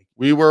worry. Like,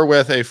 we were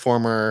with a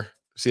former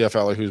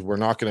CFLer who we're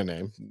not going to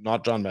name,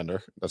 not John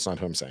Bender. That's not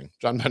who I'm saying.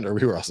 John Bender,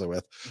 we were also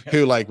with,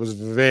 who was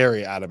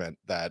very adamant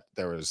that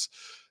there was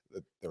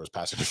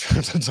pass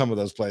interference on some of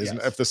those plays, and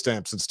if the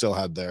Stamps had still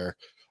had their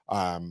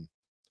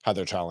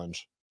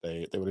challenge,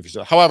 they would have used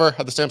it. However,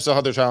 had the Stamps still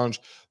had their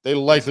challenge, they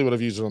likely would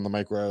have used it on the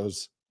Mike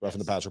Rose roughing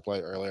the passer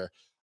play earlier.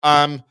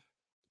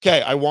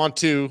 Okay, I want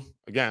to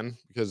again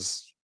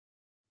because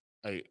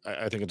I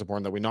think it's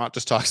important that we not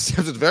just talk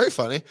Stamps. It's very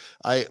funny.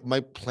 My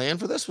plan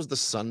for this was the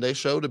Sunday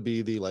show to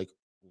be the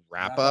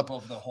wrap up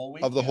of the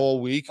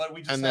whole week. But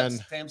we just had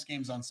Stamps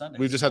games on Sunday.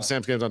 We just had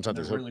Stamps games on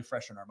Sunday. Really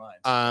fresh in our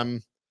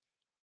minds.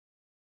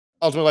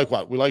 Ultimately,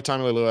 we like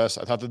Tommy Lee Lewis.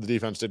 I thought that the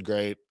defense did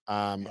great.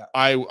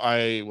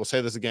 I will say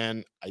this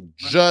again. I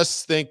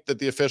just think that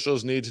the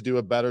officials need to do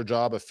a better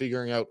job of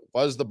figuring out,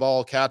 was the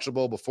ball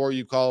catchable before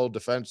you call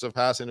defensive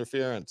pass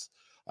interference?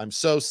 I'm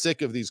so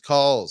sick of these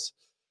calls.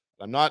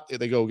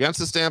 They go against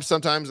the Stamps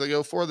sometimes, they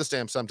go for the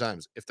Stamps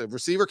sometimes. If the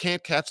receiver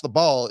can't catch the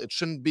ball, it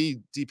shouldn't be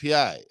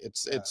DPI.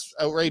 It's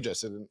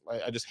outrageous, and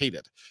I just hate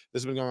it.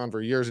 This has been going on for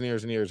years and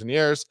years and years and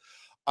years.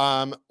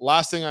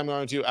 Last thing I'm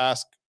going to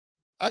ask,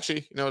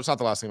 actually, it's not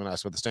the last thing I'm going to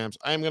ask about the Stamps.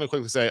 I am going to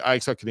quickly say I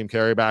expect Kadeem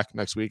Carey back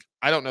next week.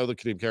 I don't know that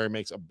Kadeem Carey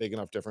makes a big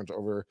enough difference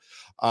over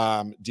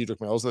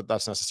Dedrick Mills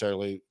that's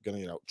necessarily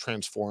going to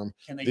transform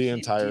the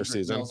entire Dedrick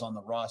season. Mills on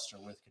the roster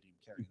with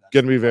Kadeem Carey.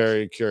 Going to be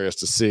very curious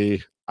to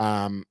see.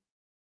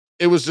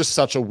 It was just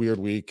such a weird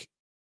week.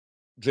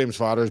 James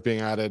Fodder is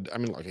being added. I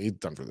mean, he's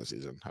done for the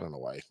season. I don't know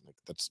why.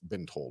 That's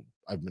been told.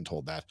 I've been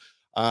told that.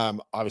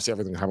 Obviously,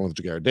 everything happened with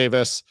Jagger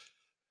Davis.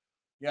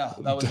 Yeah,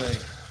 that was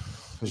it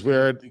was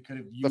weird.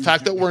 The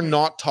fact that we're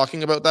not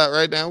talking about that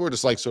right now, we're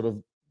just sort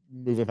of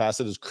moving past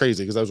it, is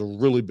crazy because that was a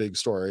really big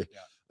story.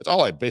 Yeah. It's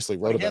all I basically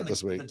wrote about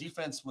this week. The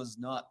defense was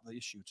not the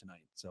issue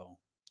tonight. So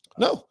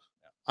no.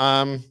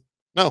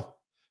 No.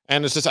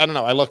 And it's just, I don't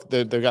know.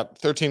 They've got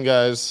 13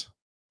 guys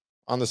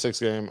on the 6th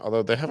game,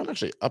 although they haven't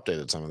actually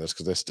updated some of this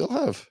because they still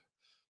have,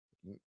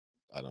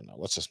 I don't know.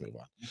 Let's just move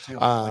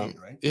on.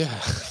 Right? Yeah.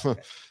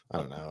 I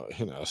don't know.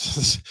 Who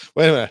knows?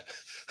 Wait a minute.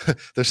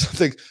 There's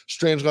something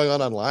strange going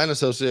on online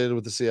associated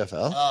with the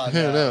CFL. I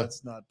don't know.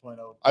 Let's not point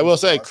out. I will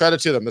say credit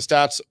to them. The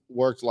stats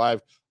worked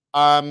live.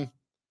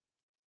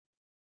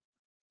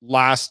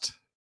 Last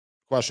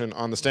question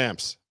on the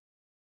Stamps.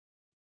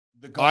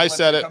 I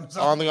said it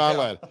on the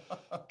gauntlet.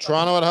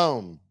 Toronto at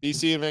home,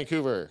 BC and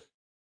Vancouver,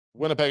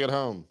 Winnipeg at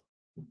home,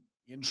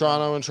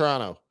 Toronto and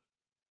Toronto.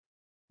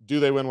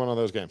 Do they win one of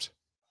those games?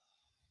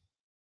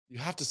 You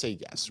have to say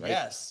yes, right?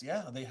 Yes.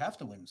 Yeah. They have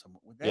to win some.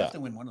 They have to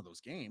win one of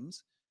those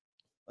games.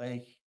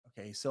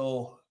 Okay.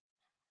 So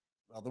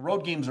well, the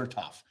road games are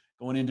tough.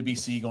 Going into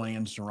BC, going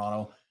into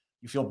Toronto,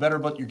 you feel better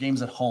about your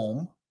games at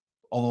home.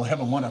 Although I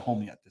haven't won at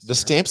home yet. The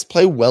Stamps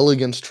play well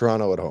against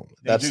Toronto at home.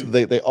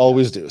 They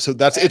always do. So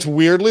it's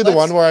weirdly the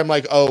one where I'm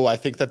like, oh, I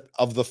think that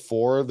of the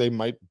 4, they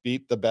might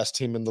beat the best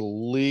team in the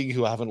league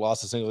who haven't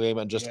lost a single game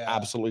and just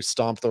absolutely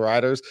stomp the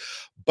Riders.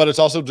 But it's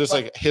also just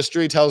like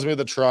history tells me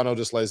that Toronto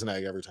just lays an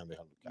egg every time they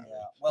come to Calgary.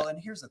 Yeah. Well, and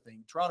here's the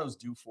thing: Toronto's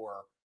due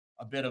for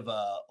a bit of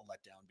a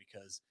letdown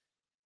because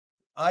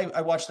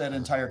I watched that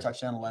entire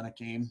touchdown Atlantic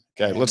game.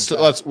 Okay, let's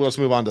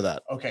move on to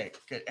that. Okay,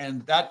 good.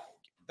 And that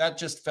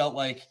just felt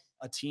like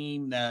a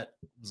team that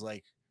was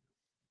like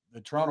the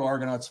Toronto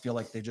Argonauts feel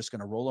like they're just going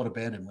to roll out of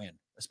bed and win,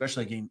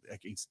 especially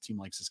against a team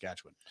like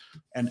Saskatchewan.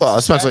 And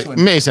especially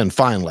Mason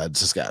Fine led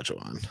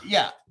Saskatchewan.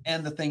 Yeah,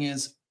 and the thing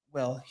is,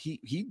 well,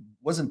 he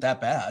wasn't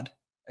that bad,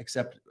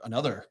 except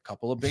another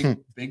couple of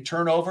big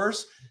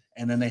turnovers,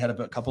 and then they had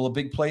a couple of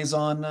big plays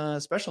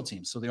on special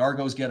teams. So the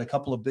Argos get a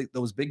couple of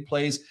those big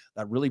plays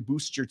that really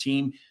boost your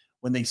team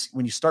when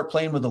you start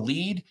playing with a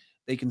lead.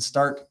 They can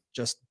start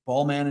just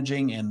ball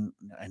managing and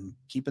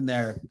keeping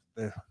their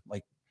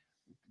like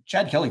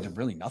Chad Kelly did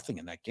really nothing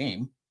in that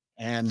game.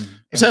 And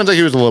it sounds like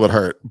he was a little bit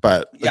hurt,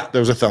 but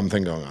there was a thumb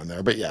thing going on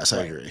there. But yes,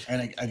 I agree.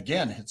 And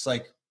again, it's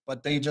like,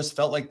 but they just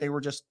felt like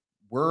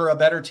we're a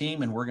better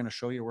team, and we're going to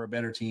show you we're a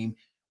better team.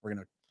 We're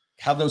going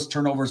to have those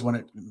turnovers when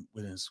it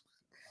is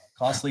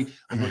costly.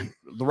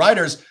 The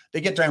Riders,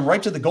 they get down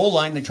right to the goal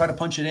line. They try to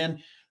punch it in.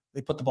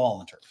 They put the ball on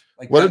the turf.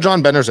 Like what did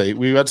John Bender say?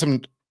 We had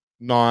some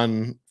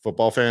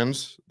non-football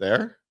fans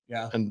there.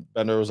 Yeah. And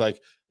Bender was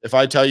like, if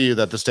I tell you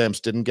that the Stamps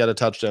didn't get a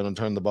touchdown and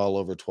turned the ball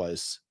over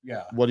twice,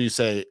 what do you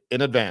say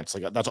in advance?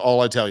 Like, that's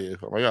all I tell you.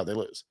 Oh my God, they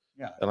lose.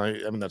 Yeah. And I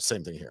mean, that's the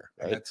same thing here,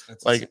 right?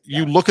 That's like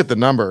you look at the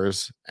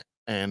numbers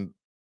and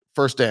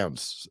first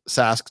downs,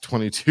 Sask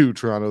 22,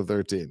 Toronto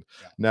 13.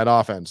 Net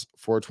offense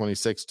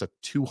 426 to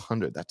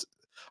 200.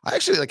 I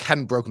actually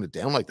hadn't broken it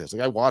down like this.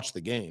 Like I watched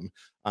the game.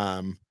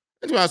 And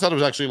to be honest, I thought it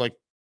was actually like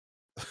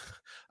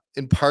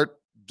in part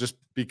just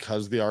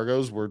because the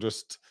Argos were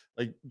just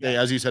like they,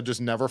 as you said,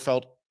 just never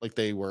felt like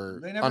they were.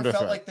 They never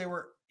felt like they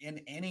were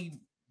in any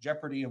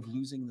jeopardy of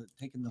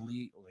taking the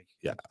lead.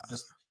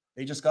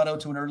 They just got out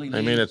to an early lead.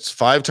 I mean, it's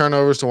 5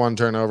 turnovers to 1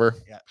 turnover,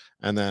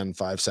 and then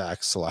 5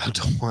 sacks allowed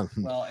to 1.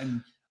 Well,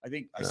 and I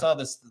think I saw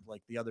this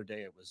like the other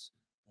day. It was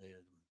a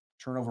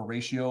turnover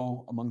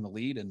ratio among the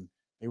lead, and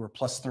they were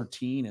plus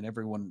 13, and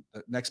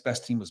the next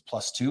best team was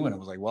plus 2, and it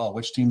was like, well,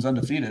 which team's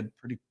undefeated?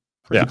 Pretty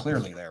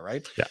clearly there,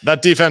 right? Yeah,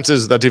 that defense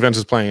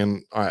is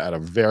playing at a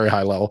very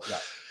high level. Yeah.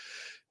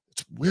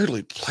 It's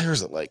weirdly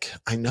players that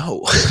I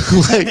know.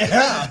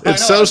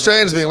 It's so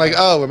strange being like,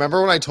 oh,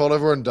 remember when I told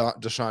everyone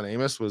Deshaun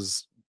Amos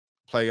was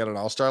playing at an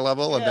all-star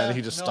level and then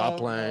he just stopped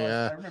playing?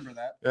 I remember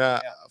that.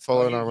 Yeah,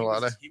 Fuller and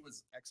Armalata. He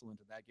was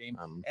excellent in that game.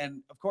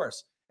 And of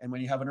course, and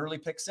when you have an early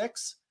pick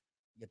 6,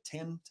 you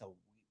tend to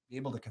be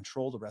able to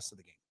control the rest of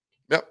the game.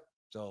 Yep.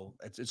 So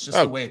it's just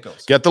the way it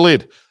goes. Get the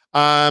lead.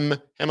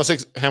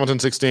 Hamilton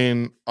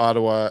 16,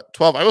 Ottawa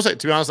 12. I will say,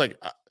 to be honest,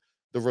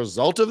 the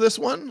result of this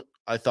one,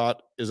 I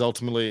thought is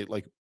ultimately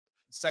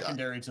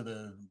secondary to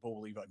the Bo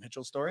Levi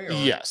Mitchell story. Or?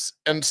 Yes.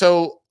 And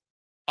so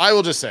I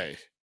will just say,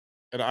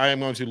 and I am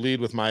going to lead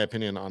with my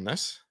opinion on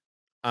this.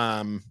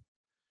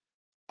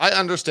 I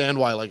understand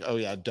why,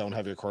 don't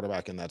have your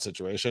quarterback in that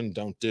situation.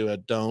 Don't do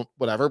it. Don't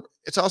whatever.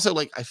 It's also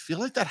I feel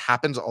like that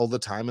happens all the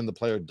time and the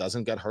player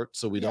doesn't get hurt.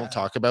 So we don't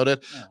talk about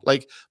it. Yeah.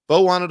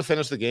 Bo wanted to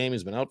finish the game.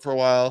 He's been out for a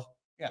while.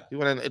 Yeah. He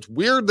went in. It's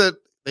weird that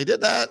they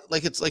did that. I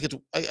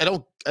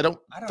don't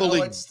fully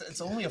know.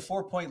 It's only a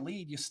 4-point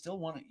lead. You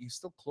still you're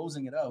still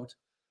closing it out.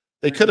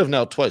 They could have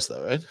knelt twice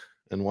though, right?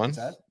 In one.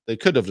 They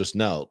could have just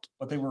knelt.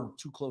 But they were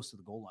too close to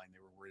the goal line. They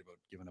were worried about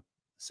giving up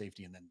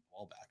safety and then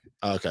ball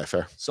back. Okay,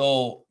 fair.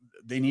 So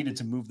they needed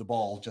to move the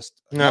ball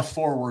just enough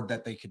forward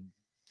that they could,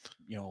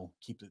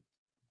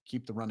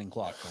 keep the running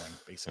clock going,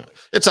 basically.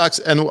 It sucks.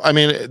 And I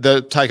mean,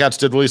 the Ticats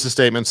did release a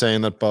statement saying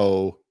that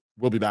Bo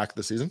will be back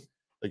this season.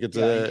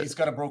 He's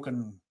got a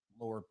broken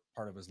lower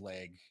part of his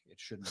leg. It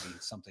shouldn't be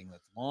something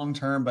that's long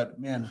term, but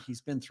man,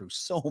 he's been through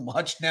so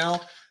much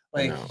now.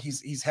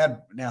 He's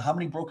had now, how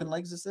many broken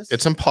legs is this?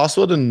 It's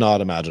impossible to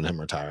not imagine him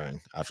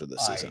retiring after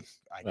this season.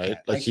 I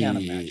can't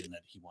imagine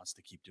that he wants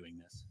to keep doing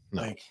this.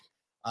 No.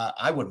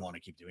 I wouldn't want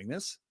to keep doing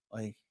this.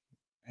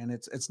 And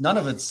it's none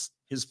of it's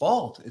his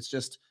fault. It's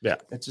just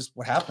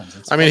what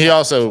happens. He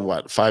also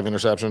 5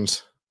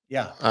 interceptions.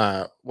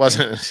 Yeah.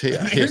 Wasn't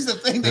yeah. Here's the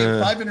thing: they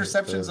have 5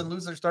 interceptions and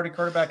lose their starting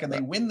quarterback, and they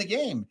win the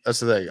game. That's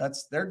the thing.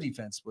 That's their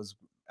defense was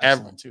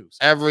excellent too. So.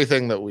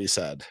 Everything that we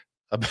said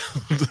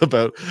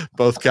about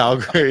both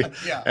Calgary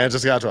and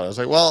Saskatchewan, I was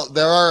like, well,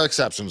 there are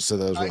exceptions to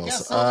those rules.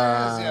 Guess so,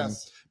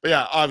 yes. But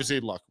yeah,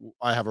 obviously, look,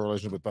 I have a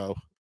relationship with Bo.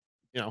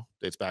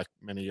 Dates back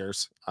many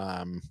years.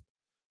 Not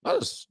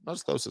as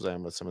close as I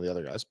am with some of the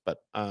other guys,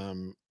 but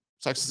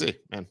sucks to see,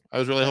 man. I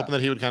was really hoping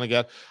that he would kind of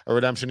get a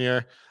redemption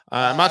year.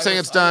 I'm not saying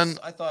it's done.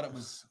 I thought it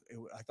was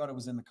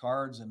in the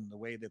cards, and the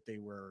way that they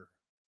were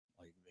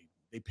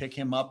they pick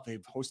him up.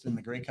 They've hosted in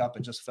the Grey Cup.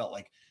 It just felt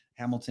like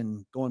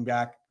Hamilton going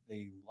back.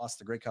 they lost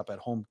the Grey Cup at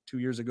home 2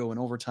 years ago in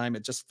overtime.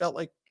 It just felt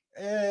like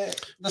the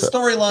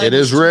storyline. It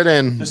is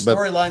written. The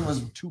storyline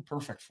was too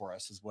perfect for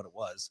us, is what it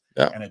was.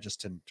 Yeah. And it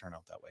just didn't turn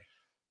out that way.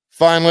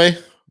 Finally,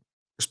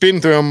 we're speeding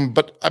through them,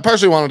 but I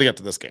partially wanted to get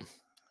to this game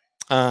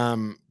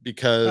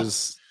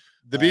because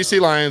the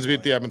BC Lions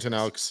beat the Edmonton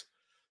Elks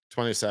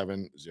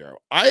 27-0.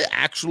 I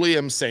actually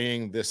am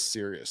saying this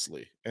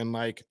seriously. And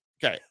like,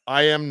 okay,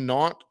 I am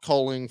not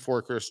calling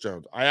for Chris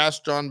Jones. I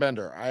asked John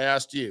Bender. I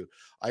asked you.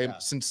 I am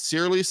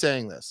sincerely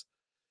saying this.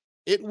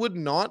 It would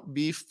not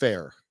be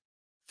fair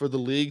for the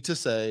league to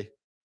say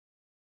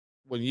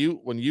when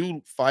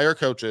you fire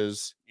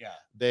coaches,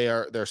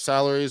 their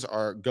salaries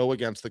go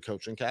against the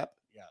coaching cap.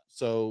 Yeah.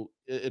 So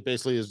it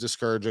basically is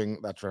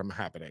discouraging that from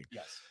happening.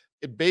 Yes.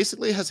 It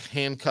basically has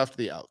handcuffed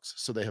the Elks.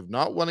 So they have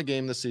not won a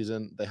game this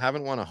season. They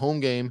haven't won a home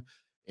game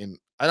in,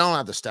 I don't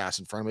have the stats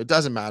in front of me. It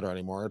doesn't matter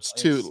anymore.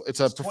 It's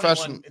a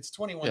professional. It's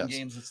 21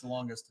 games. It's the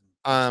longest.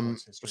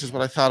 Which is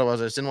what I thought it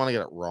was. I just didn't want to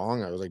get it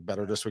wrong. I was like,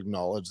 better just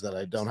acknowledge that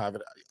I don't have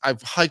it.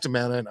 I've hiked a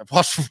mountain. I've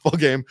watched a football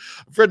game.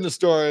 I've written a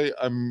story.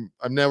 I'm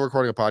now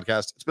recording a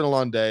podcast. It's been a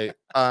long day.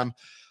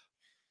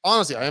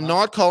 Honestly, I am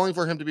not calling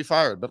for him to be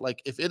fired, but like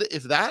if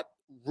that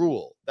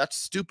rule, that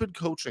stupid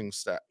coaching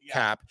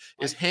cap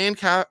is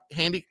handcuffing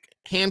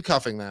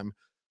them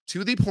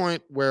to the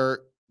point where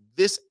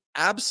this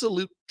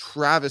absolute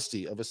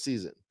travesty of a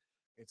season,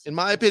 in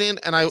my opinion,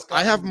 and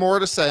I have more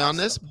to say on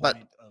this, but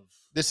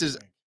this is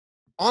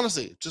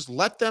honestly, just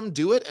let them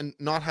do it and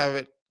not have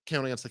it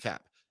count against the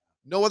cap.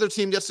 No other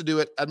team gets to do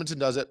it. Edmonton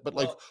does it, but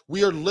like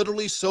we are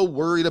literally so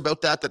worried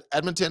about that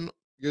Edmonton,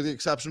 you're the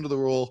exception to the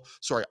rule.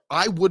 Sorry,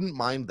 I wouldn't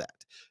mind that.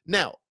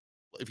 Now,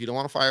 if you don't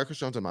want to fire Chris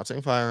Jones, I'm not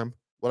saying fire him.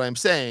 What I'm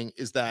saying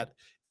is that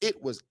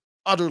it was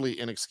utterly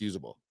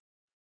inexcusable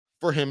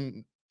for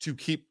him to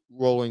keep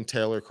rolling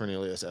Taylor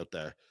Cornelius out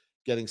there.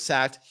 Getting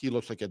sacked, he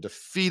looked like a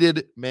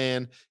defeated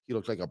man. He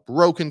looked like a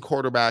broken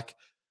quarterback.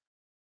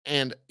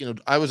 And, you know,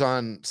 I was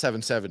on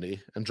 770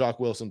 and Jock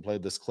Wilson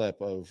played this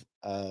clip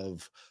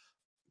of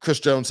Chris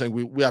Jones saying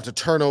we have to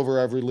turn over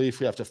every leaf.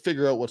 We have to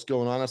figure out what's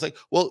going on. I was like,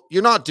 well,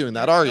 you're not doing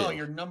that, are you? No,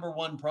 your number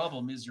one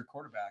problem is your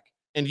quarterback.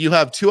 And you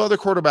have two other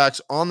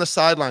quarterbacks on the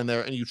sideline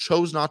there, and you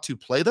chose not to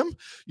play them.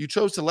 You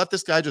chose to let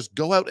this guy just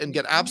go out and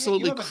get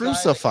absolutely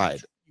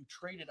crucified. You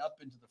traded up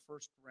into the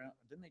first round.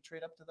 Didn't they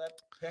trade up to that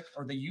pick?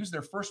 Or they used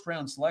their first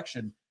round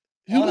selection?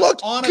 He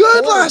looked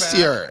good last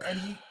year.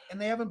 And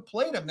they haven't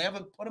played him. They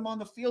haven't put him on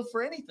the field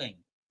for anything.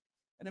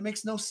 And it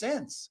makes no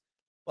sense.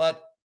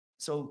 But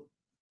so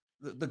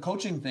the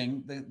coaching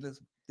thing,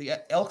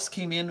 the Elks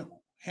came in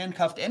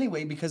handcuffed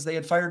anyway because they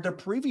had fired their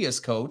previous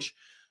coach.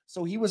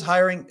 So he was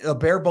hiring a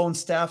bare bones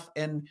staff.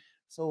 And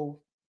so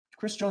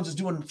Chris Jones is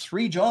doing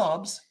 3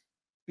 jobs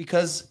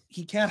because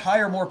he can't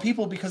hire more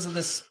people because of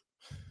this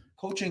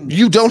coaching.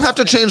 You don't have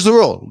to change the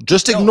rule.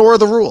 Just ignore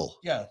the rule.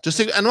 Yeah.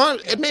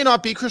 It may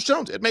not be Chris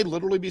Jones. It may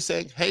literally be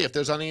saying, hey, if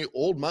there's any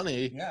old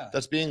money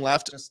that's being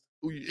left,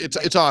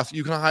 it's off.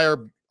 You can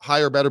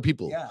hire better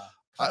people. Yeah.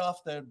 Cut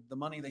off the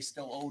money they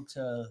still owe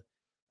to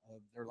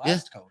their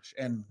last coach.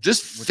 And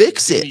just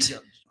fix it.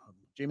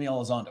 Jamie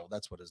Elizondo,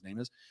 that's what his name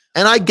is.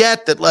 And I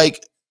get that,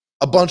 like,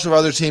 a bunch of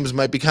other teams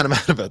might be kind of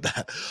mad about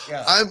that.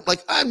 Yeah.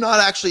 I'm not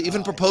actually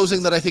even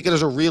proposing that I think it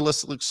is a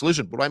realistic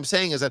solution. What I'm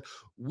saying is that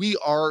we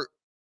are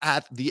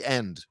at the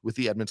end with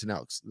the Edmonton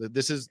Elks.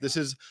 This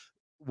is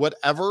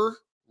whatever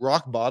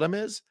rock bottom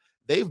is,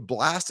 they've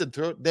blasted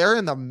through it. They're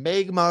in the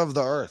magma of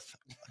the earth.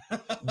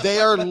 They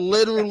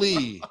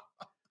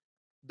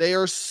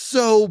are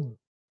so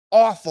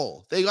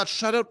awful. They got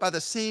shut out by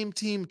the same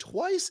team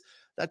twice.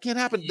 That can't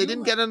happen. They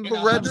didn't get into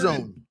the red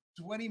zone.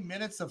 20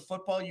 minutes of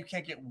football, you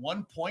can't get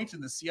 1 point in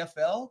the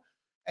CFL,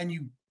 and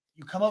you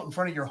come out in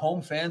front of your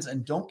home fans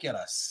and don't get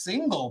a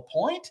single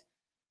point.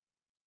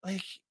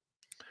 Like,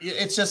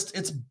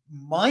 it's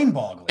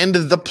mind-boggling. And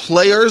the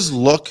players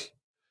look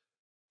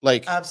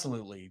like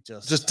absolutely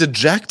just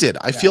dejected.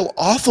 I feel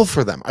awful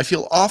for them. I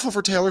feel awful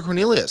for Taylor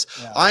Cornelius.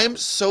 Yeah. I am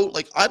so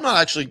like, I'm not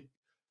actually,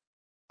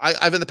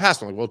 I've in the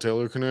past, I'm like, well,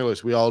 Taylor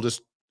Cornelius, we all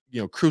just,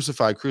 you know,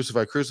 crucify,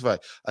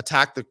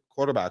 attack the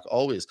quarterback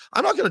always.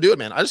 I'm not going to do it,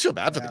 man. I just feel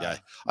bad for the guy.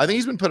 I think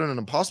he's been put in an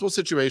impossible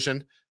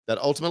situation that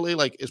ultimately,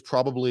 like, is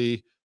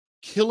probably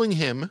killing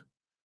him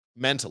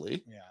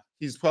mentally. Yeah.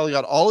 He's probably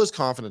got all his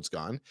confidence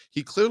gone.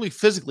 He clearly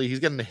physically, he's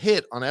getting a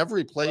hit on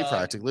every play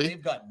practically.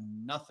 They've got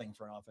nothing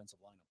for an offensive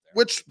lineup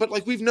there. But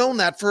like, we've known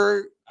that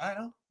for, I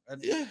know.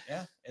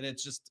 Yeah. And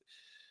it's just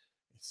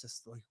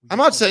like, I'm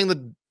not saying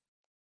that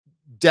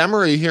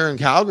Demery here in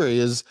Calgary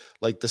is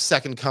like the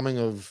second coming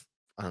of,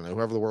 I don't know,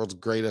 whoever the world's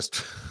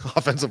greatest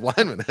offensive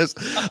lineman is.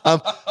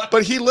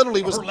 But he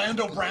literally was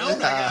Orlando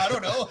Brown. I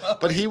don't know.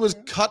 But he was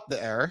cut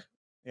there,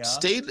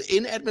 stayed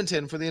in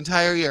Edmonton for the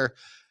entire year,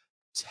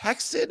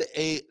 texted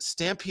a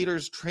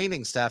Stampeders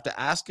training staff to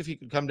ask if he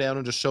could come down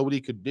and just show what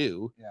he could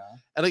do. Yeah.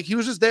 And like, he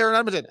was just there in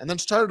Edmonton and then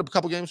started a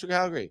couple games for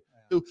Calgary.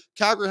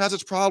 Calgary has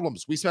its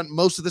problems. We spent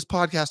most of this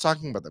podcast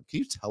talking about them. Can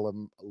you tell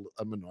him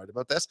I'm annoyed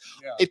about this?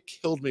 Yeah. It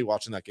killed me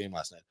watching that game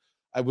last night.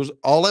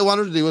 All I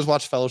wanted to do was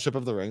watch Fellowship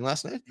of the Ring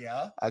last night.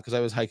 Yeah. Because I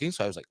was hiking.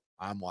 So I was like,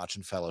 I'm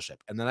watching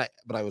Fellowship. And then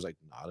I was like,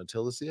 not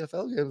until the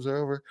CFL games are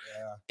over.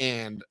 Yeah.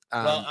 And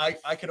Well,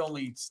 I could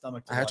only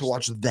stomach. I had to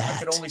watch that. I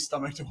could only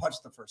stomach to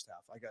watch the first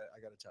half. I got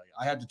to tell you,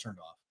 I had to turn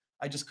it off.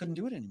 I just couldn't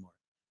do it anymore.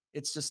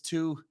 It's just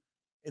too.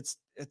 It's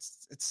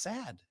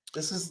sad.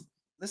 This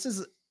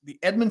is the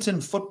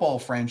Edmonton football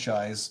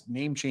franchise,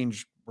 name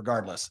change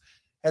regardless,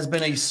 has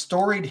been a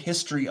storied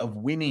history of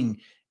winning.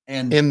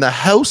 And in the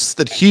house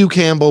that Hugh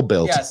Campbell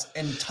built. Yes,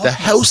 and the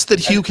house that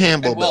Hugh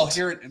Campbell built. Well,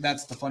 here,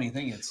 that's the funny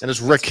thing.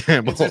 It's Rick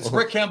Campbell. It's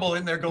Rick Campbell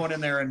in there, going in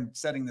there and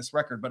setting this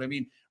record. But I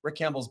mean, Rick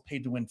Campbell's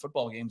paid to win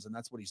football games, and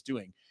that's what he's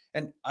doing.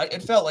 And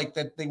it felt like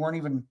that they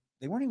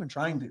weren't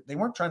trying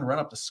to run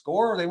up the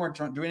score. They weren't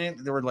doing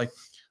anything. They were like,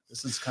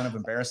 this is kind of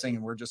embarrassing,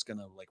 and we're just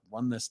gonna like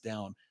run this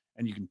down.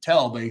 And you can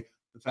tell the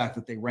fact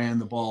that they ran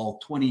the ball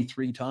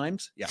 23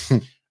 times. Yeah.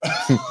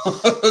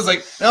 I was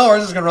like, no, we're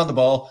just gonna run the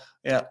ball.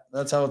 Yeah,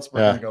 that's how it's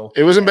gonna go.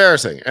 It was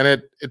embarrassing, and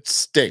it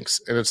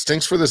stinks, and it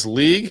stinks for this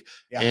league.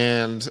 Yeah.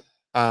 And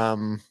I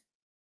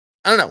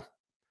don't know.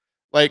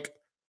 Like,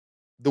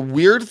 the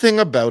weird thing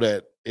about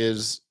it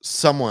is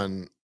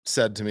someone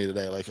said to me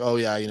today, like, "Oh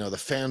yeah, the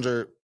fans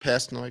are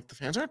pissed," and I'm like, the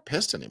fans aren't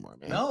pissed anymore,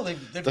 man. No,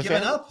 they've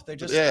given up. They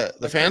just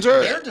the fans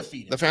are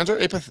defeated. The fans are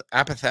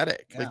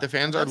apathetic. Yeah. Like the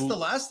fans That's the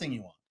last thing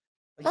you want.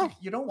 Like,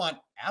 you don't want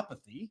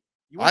apathy.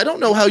 I don't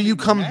know how you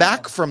come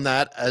back from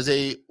that as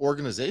a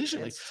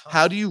organization. Like,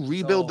 how do you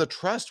rebuild the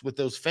trust with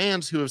those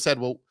fans who have said,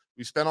 well,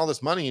 we spent all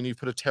this money and you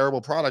put a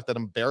terrible product that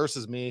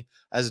embarrasses me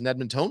as an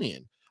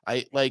Edmontonian?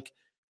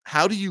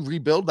 How do you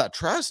rebuild that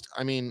trust?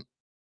 I mean,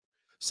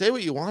 say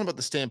what you want about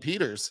the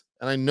Stampeders,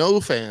 and I know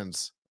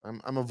fans.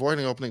 I'm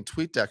avoiding opening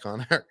TweetDeck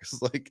on air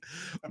because, like,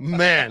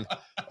 man,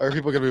 are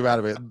people gonna be mad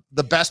at me?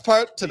 The best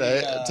part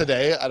today,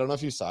 I don't know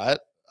if you saw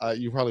it.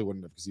 You probably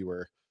wouldn't have because you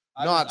were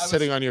not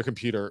sitting on your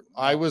computer.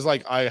 No. I was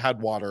like, I had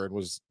water and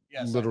was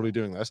literally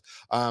doing this.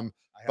 But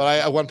I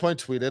at one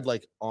point tweeted,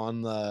 like,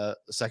 on the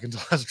second to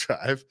last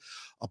drive,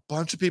 a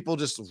bunch of people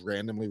just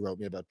randomly wrote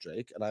me about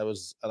Drake, and I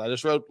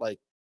just wrote, like,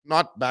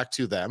 not back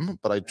to them,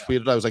 but I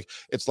tweeted, I was like,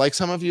 it's like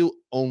some of you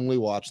only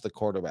watch the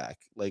quarterback.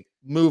 Like,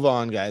 move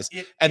on, guys.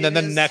 And then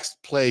the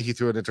next play, he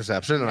threw an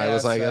interception, and I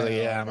was like,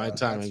 yeah, my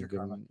timing.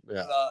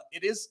 Yeah,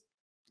 it is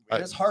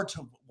hard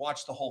to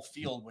watch the whole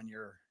field when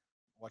you're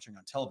watching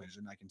on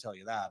television. I can tell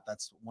you that.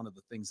 That's one of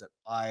the things that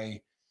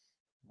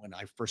when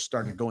I first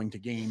started going to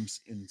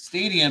games in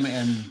stadium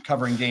and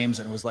covering games,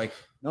 and it was like,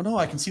 no,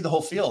 I can see the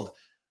whole field.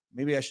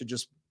 Maybe I should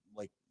just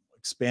like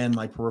expand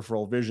my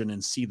peripheral vision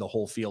and see the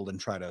whole field and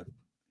try to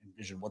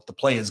envision what the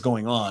play is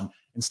going on,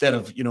 instead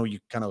of, you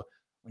kind of,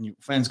 when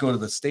fans go to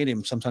the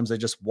stadium, sometimes they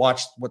just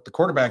watch what the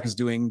quarterback is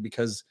doing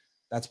because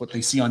that's what they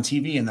see on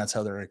TV, and that's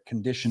how they're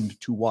conditioned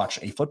to watch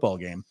a football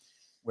game.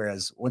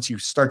 Whereas once you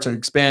start to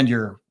expand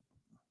your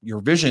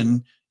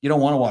vision, you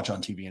don't want to watch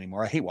on TV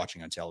anymore. I hate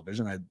watching on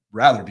television. I'd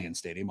rather be in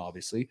stadium.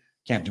 Obviously,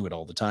 can't do it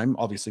all the time.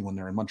 Obviously, when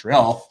they're in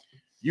Montreal,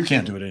 you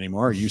can't do it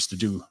anymore. I used to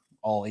do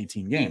all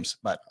 18 games,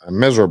 but I'm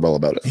miserable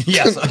about it.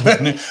 Yes,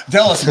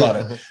 tell us about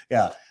it.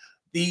 Yeah,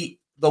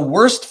 the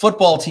worst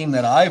football team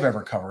that I've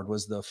ever covered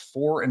was the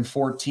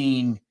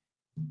 4-14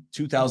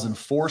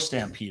 2004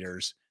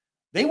 Stampeders.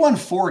 They won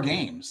 4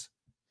 games.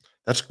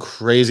 That's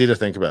crazy to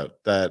think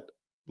about. That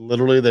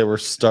literally they were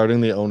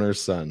starting the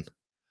owner's son.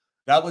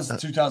 That was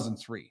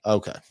 2003.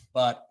 Okay.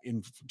 But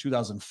in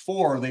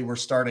 2004, they were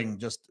starting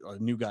just a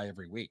new guy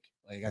every week.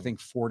 Like, I think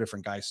 4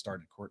 different guys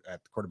started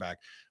at the quarterback.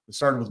 It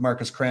started with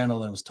Marcus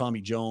Crandall, and it was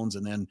Tommy Jones,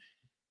 and then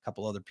a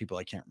couple other people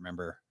I can't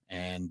remember.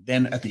 And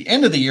then at the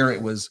end of the year,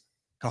 it was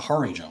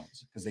Kahari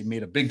Jones, because they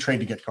made a big trade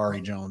to get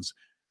Kahari Jones.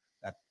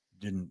 That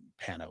didn't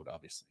pan out,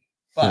 obviously.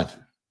 But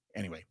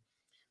anyway,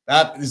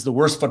 that is the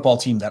worst football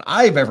team that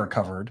I've ever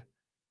covered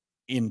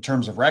in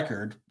terms of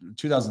record.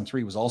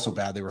 2003 was also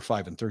bad. They were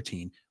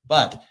 5-13.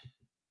 But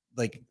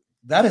like,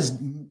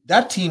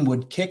 that team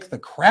would kick the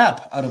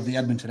crap out of the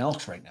Edmonton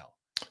Elks right now.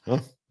 Huh?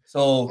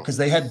 So, because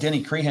they had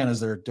Denny Crehan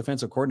as their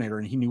defensive coordinator,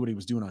 and he knew what he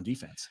was doing on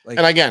defense. Like,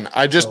 and again,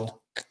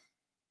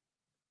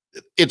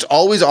 it's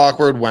always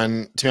awkward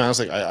when, to be honest,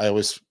 like I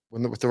always,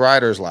 with the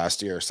Riders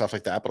last year, stuff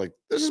like that, but like,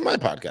 this is my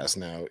podcast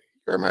now.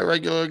 You're my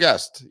regular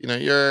guest.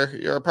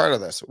 You're a part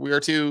of this. We are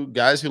 2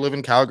 guys who live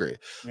in Calgary.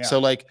 Yeah. So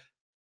like,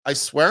 I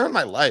swear on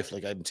my life,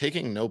 like, I'm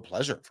taking no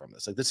pleasure from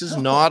this. Like, this is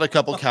not a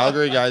couple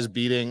Calgary guys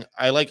beating.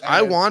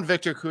 I want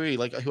Victor Cui,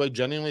 like, who I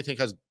genuinely think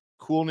has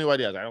cool new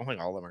ideas. I don't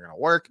think all of them are going to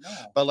work,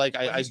 but like,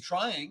 he's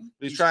trying.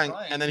 He's trying,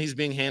 and then he's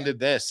being handed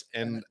this,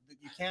 and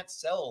you can't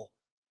sell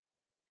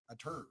a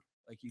turd.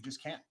 Like, you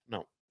just can't.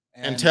 No.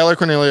 And Taylor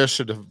Cornelius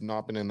should have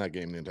not been in that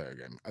game the entire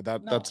game.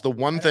 That's the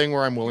one thing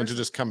where I'm willing to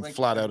just come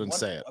flat out and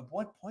say it. At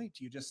what point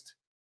do you just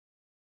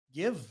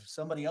give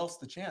somebody else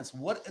the chance?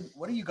 What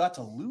do you got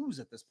to lose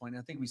at this point?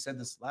 And I think we said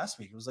this last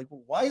week. It was like,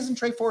 well, why isn't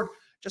Trey Ford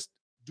just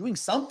doing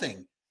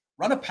something?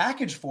 Run a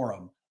package for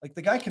him. Like,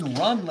 the guy can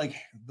run like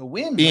the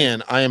wind.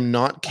 Ian, I am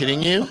not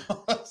kidding you.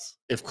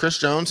 If Chris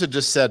Jones had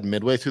just said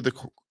midway through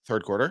the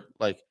third quarter,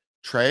 like,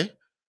 Trey,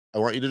 I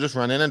want you to just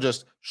run in and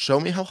just show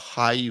me how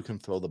high you can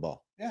throw the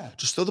ball. Yeah.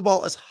 Just throw the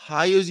ball as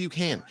high as you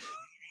can.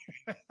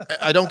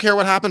 I don't care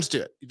what happens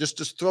to it. You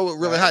just throw it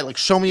really high. Like,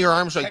 show me your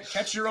arm strength.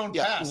 Catch your own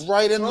Yeah, pass.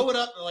 right in. Throw it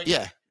up. Like,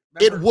 Yeah.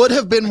 remember, It would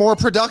have been more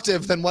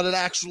productive than what it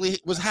actually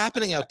was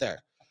happening out there.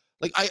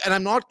 Like,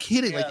 I'm not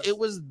kidding. Like, it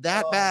was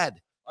that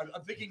bad.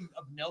 I'm thinking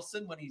of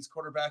Nelson when he's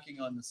quarterbacking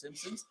on The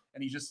Simpsons,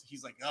 and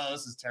he's like, oh,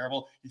 this is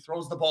terrible. He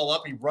throws the ball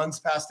up, he runs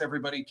past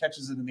everybody,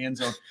 catches it in the end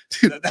zone.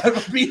 That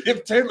would be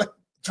if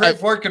Trey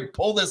Ford could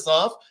pull this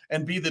off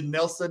and be the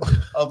Nelson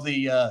of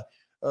the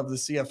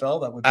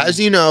CFL. That would be. As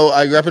you know,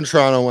 I grew up in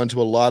Toronto, went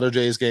to a lot of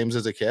Jays games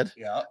as a kid.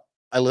 Yeah.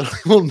 I literally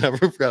will never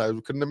forget. I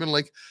couldn't have been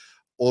like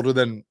older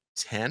than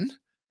 10.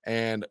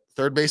 And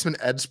third baseman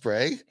Ed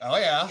Sprague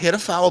hit a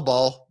foul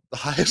ball, the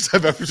highest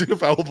I've ever seen a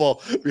foul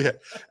ball. And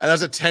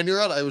as a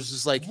 10-year-old, I was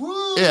just like,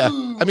 woo! Yeah.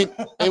 I mean,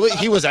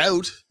 he was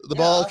out. The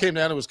ball came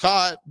down, it was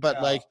caught, but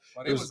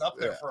but it was up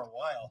there for a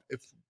while.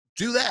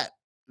 Do that.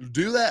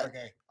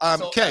 Okay.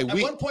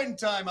 At one point in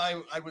time,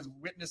 I was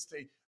witness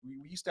to.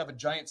 We used to have a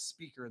giant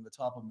speaker in the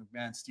top of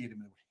McMahon Stadium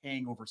that would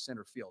hang over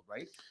center field,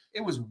 right?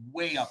 It was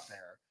way up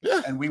there.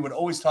 Yeah. And we would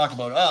always talk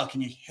about,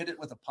 can you hit it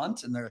with a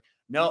punt? And they're,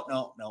 no,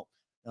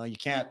 you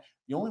can't.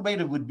 The only way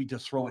would be to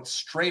throw it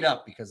straight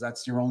up because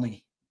that's your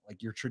only,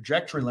 like, your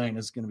trajectory lane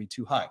is going to be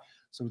too high.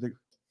 So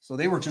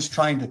they were just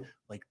trying to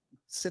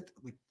sit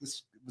like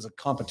this. It was a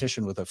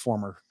competition with a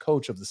former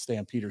coach of the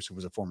Stampeders who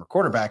was a former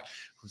quarterback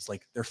who's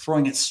like, they're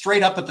throwing it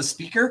straight up at the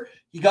speaker.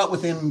 He got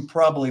within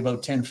probably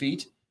about 10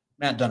 feet.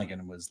 Matt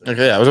Dunnigan was the.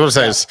 Okay, I was going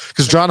to say,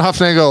 because John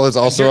Huffnagel is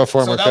also a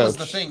former coach. So that was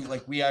the thing.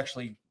 Like, we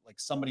actually,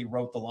 somebody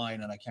wrote the line,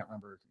 and I can't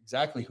remember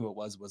exactly who it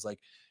was like,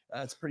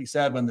 it's pretty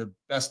sad when the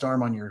best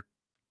arm on your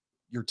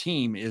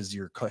team is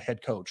your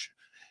head coach.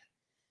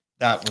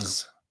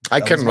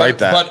 I couldn't write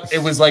that. But it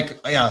was like,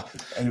 yeah.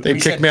 They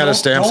kicked me out of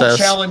Stamp's house.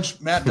 Don't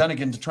challenge Matt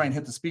Dunnigan to try and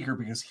hit the speaker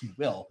because he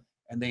will.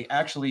 And they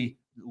actually,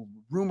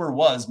 rumor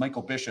was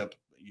Michael Bishop.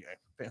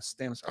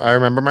 I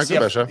remember Michael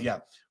Bishop. Yeah.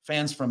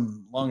 Fans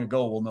from long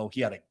ago will know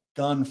he had a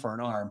gun for an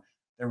arm.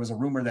 There was a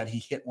rumor that he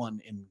hit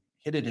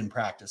it in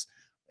practice,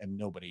 and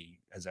nobody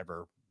has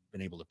ever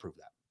been able to prove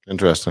that.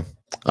 Interesting.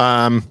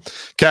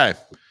 Okay.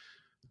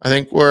 I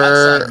think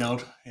we're. Side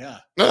note, yeah.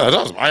 No, that's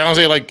awesome. I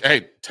honestly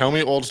hey, tell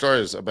me old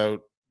stories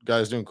about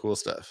guys doing cool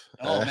stuff.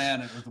 Oh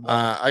man,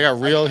 I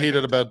got real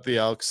heated about the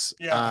Elks.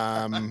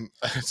 Yeah.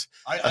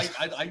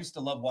 I used to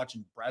love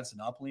watching Brad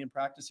Sinopoli in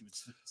practice. He would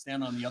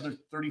stand on the other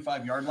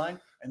 35-yard line,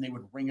 and they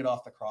would ring it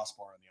off the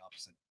crossbar in the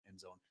opposite end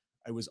zone.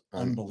 It was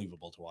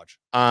unbelievable to watch.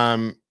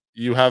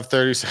 You have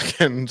 30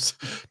 seconds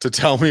to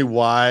tell me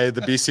why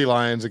the BC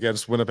Lions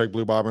against Winnipeg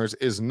Blue Bombers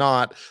is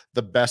not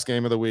the best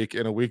game of the week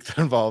in a week that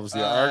involves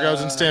the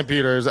Argos and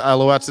Stampeders,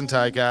 Alouettes and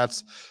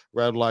Ticats,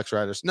 Redblacks,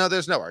 Riders. No,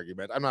 there's no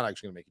argument. I'm not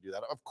actually going to make you do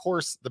that. Of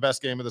course, the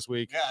best game of this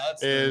week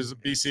is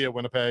BC at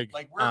Winnipeg.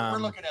 Like, we're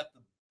looking at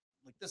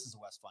this is a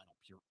West Final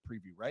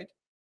preview, right?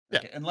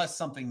 Yeah. Unless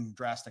something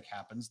drastic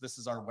happens, this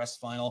is our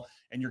West Final,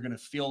 and you're going to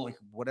feel like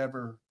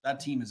whatever that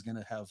team is going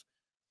to have.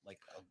 Like,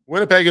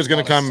 Winnipeg is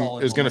going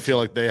to feel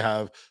like they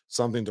have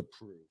something to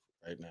prove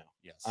right now.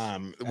 Yes.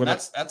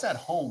 That's at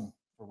home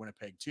for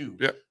Winnipeg too.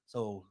 Yeah.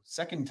 So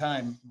second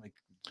time, like,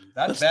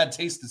 that bad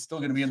taste is still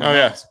going to be in the mouth.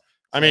 Yeah.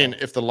 I mean,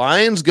 if the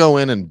Lions go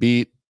in and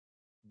beat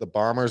the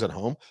Bombers at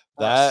home,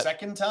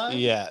 second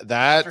time,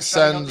 that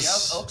sends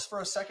the Elks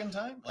for a second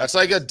time. That's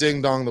like a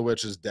ding dong, the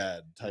witch is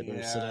dead type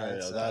of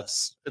scenario.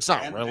 It's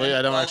not really.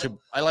 I don't actually.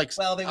 I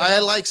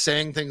like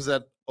saying things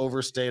that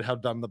overstate how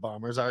dumb the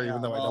Bombers are,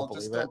 even though I don't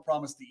believe it. Don't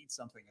promise to eat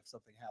something if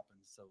something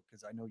happens. So,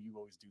 because I know you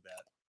always do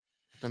that.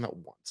 I've done that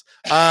once.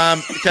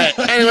 Okay.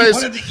 Anyways,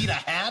 you wanted to eat a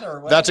hat or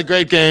what? That's a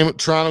great game.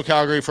 Toronto,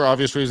 Calgary, for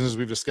obvious reasons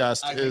we've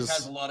discussed, I think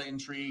has a lot of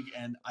intrigue,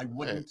 and I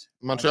wouldn't.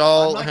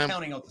 Montreal. I'm not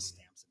counting out the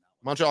Stamps.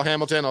 Montreal,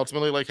 Hamilton.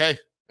 Ultimately, like, hey,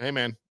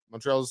 man,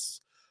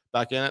 Montreal's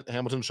back in it.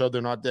 Hamilton showed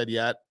they're not dead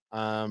yet.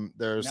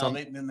 There's now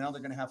they're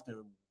going to have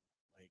to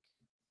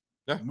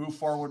move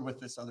forward with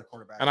this other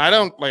quarterback. And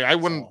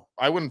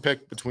I wouldn't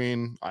pick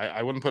between.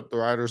 I wouldn't put the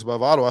Riders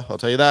above Ottawa. I'll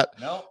tell you that.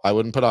 No, I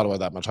wouldn't put Ottawa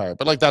that much higher.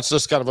 But that's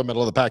just kind of a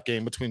middle of the pack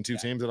game between two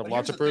teams that have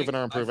lots to prove and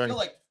are improving. I feel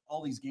like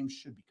all these games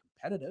should be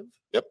competitive.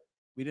 Yep.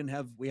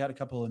 We had a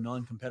couple of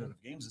non-competitive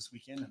games this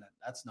weekend, and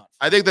that's not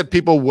fun. I think that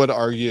people would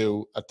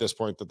argue at this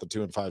point that the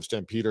 2-5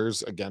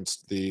 Stampeders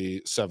against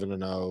the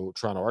 7-0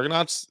 Toronto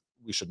Argonauts,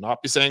 we should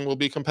not be saying will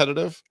be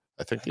competitive.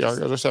 I think the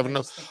Argos are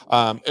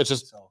 7-0. It's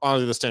just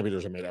honestly the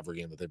Stampeders have made every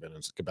game that they've been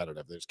in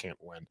competitive. They just can't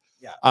win.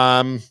 Yeah.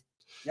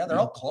 They're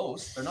all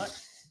close. They're not.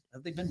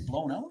 Have they been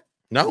blown out?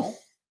 No.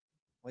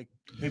 Like,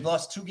 they've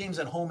lost 2 games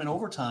at home in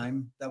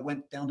overtime that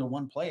went down to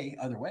 1 play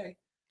either way.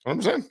 That's what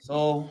I'm saying.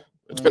 So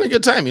it's been a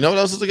good time. You know what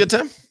else is a good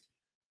time?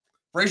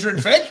 Fraser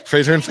and Fig.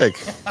 Fraser and Fig.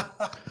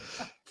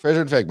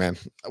 Fraser and Fig, man.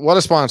 What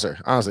a sponsor.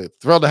 Honestly,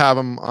 thrilled to have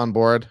them on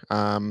board.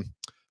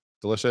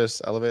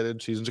 Delicious, elevated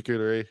cheese and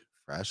charcuterie,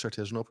 fresh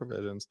artisanal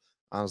provisions.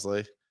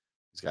 Honestly,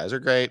 these guys are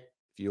great.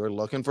 If you are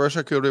looking for a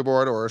charcuterie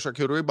board or a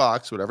charcuterie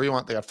box, whatever you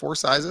want, they got 4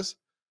 sizes.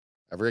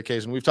 Every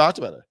occasion we've talked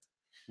about it.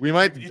 We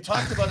might. You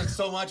talked about it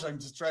so much, I'm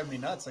just driving me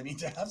nuts. I need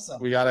to have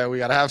some. We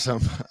gotta have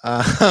some.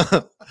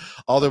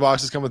 All their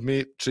boxes come with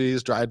meat,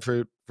 cheese, dried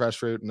fruit, fresh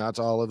fruit, nuts,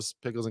 olives,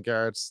 pickles, and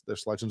carrots. Their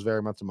selections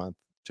vary month to month,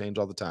 change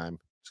all the time.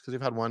 Just because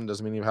you've had one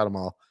doesn't mean you've had them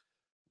all.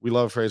 We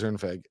love Fraser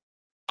and Fig.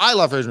 I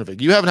love Fraser and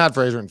Fig. You haven't had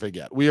Fraser and Fig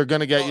yet. We are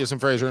going to get you some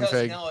Fraser and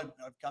Fig. Now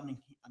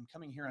I'm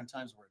coming here on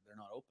times where they're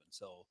not open.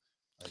 So,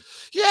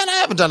 yeah, and I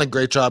haven't done a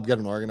great job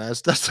getting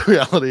organized. That's the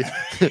reality.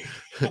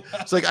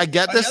 It's like I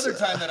get this. The other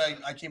time that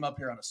I came up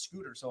here on a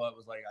scooter, so I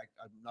was like,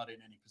 I'm not in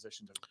any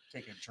position to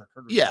take a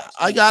charcuterie. Yeah,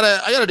 I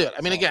gotta do it.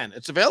 I mean, again,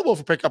 it's available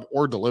for pickup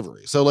or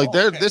delivery, so like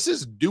this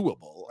is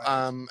doable.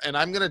 Right. And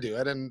I'm gonna do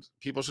it, and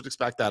people should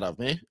expect that of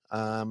me.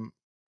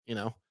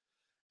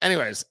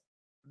 Anyways,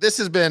 this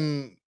has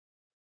been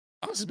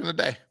a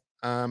day.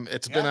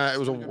 It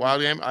was a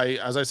wild game.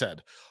 As I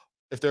said,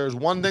 if there's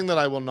one thing that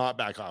I will not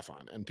back off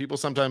on, and people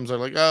sometimes are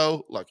like,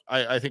 oh, look,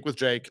 I think with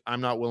Jake, I'm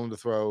not willing to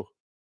throw,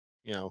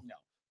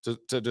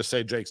 to just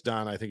say Jake's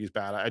done. I think he's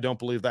bad. I don't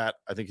believe that.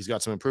 I think he's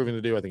got some improving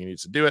to do. I think he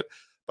needs to do it,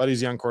 but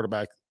he's a young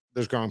quarterback.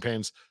 There's growing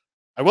pains.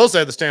 I will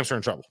say the Stamps are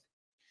in trouble.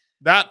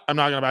 That I'm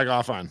not going to back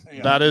off on.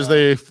 And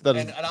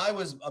I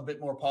was a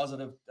bit more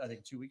positive, I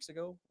think 2 weeks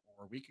ago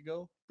or a week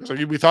ago. So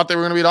we thought they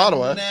were going to beat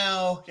Ottawa.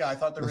 Now, I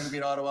thought they were going to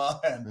beat Ottawa,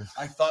 and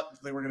I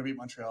thought they were going to beat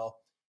Montreal,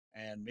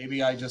 and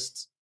maybe I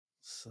just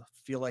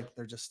feel like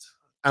they're just.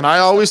 And I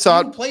always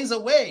thought plays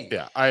away.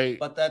 Yeah,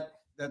 But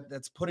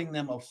that's putting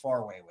them a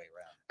far way around.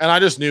 And I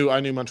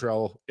knew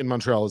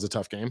Montreal is a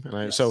tough game,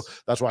 and so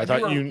that's why I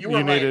thought you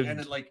needed.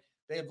 And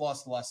they had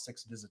lost the last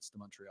 6 visits to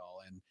Montreal,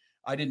 and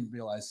I didn't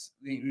realize,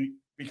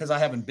 because I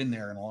haven't been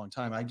there in a long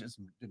time. I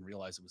just didn't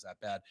realize it was that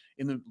bad.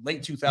 In the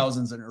late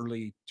 2000s and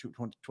early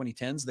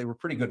 2010s, they were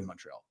pretty good in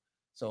Montreal.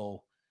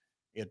 So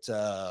it's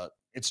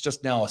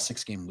just now a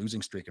 6-game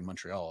losing streak in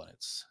Montreal, and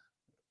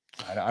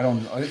I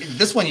don't.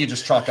 This one you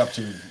just chalk up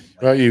to.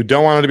 Well, you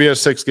don't want it to be a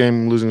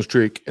 6-game losing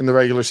streak in the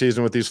regular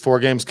season with these 4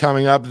 games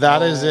coming up.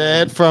 That is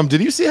it. Did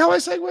you see how I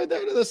segued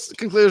there to this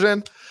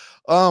conclusion?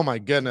 Oh my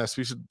goodness,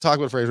 we should talk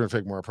about Fraser and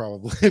Fig more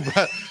probably.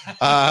 But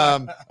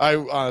I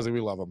honestly, we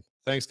love them.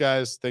 Thanks,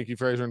 guys. Thank you,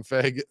 Fraser and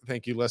Fig.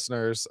 Thank you,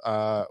 listeners.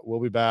 We'll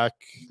be back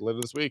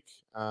later this week.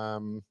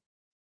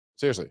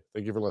 Seriously,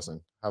 thank you for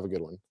listening. Have a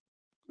good one.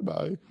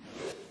 Goodbye.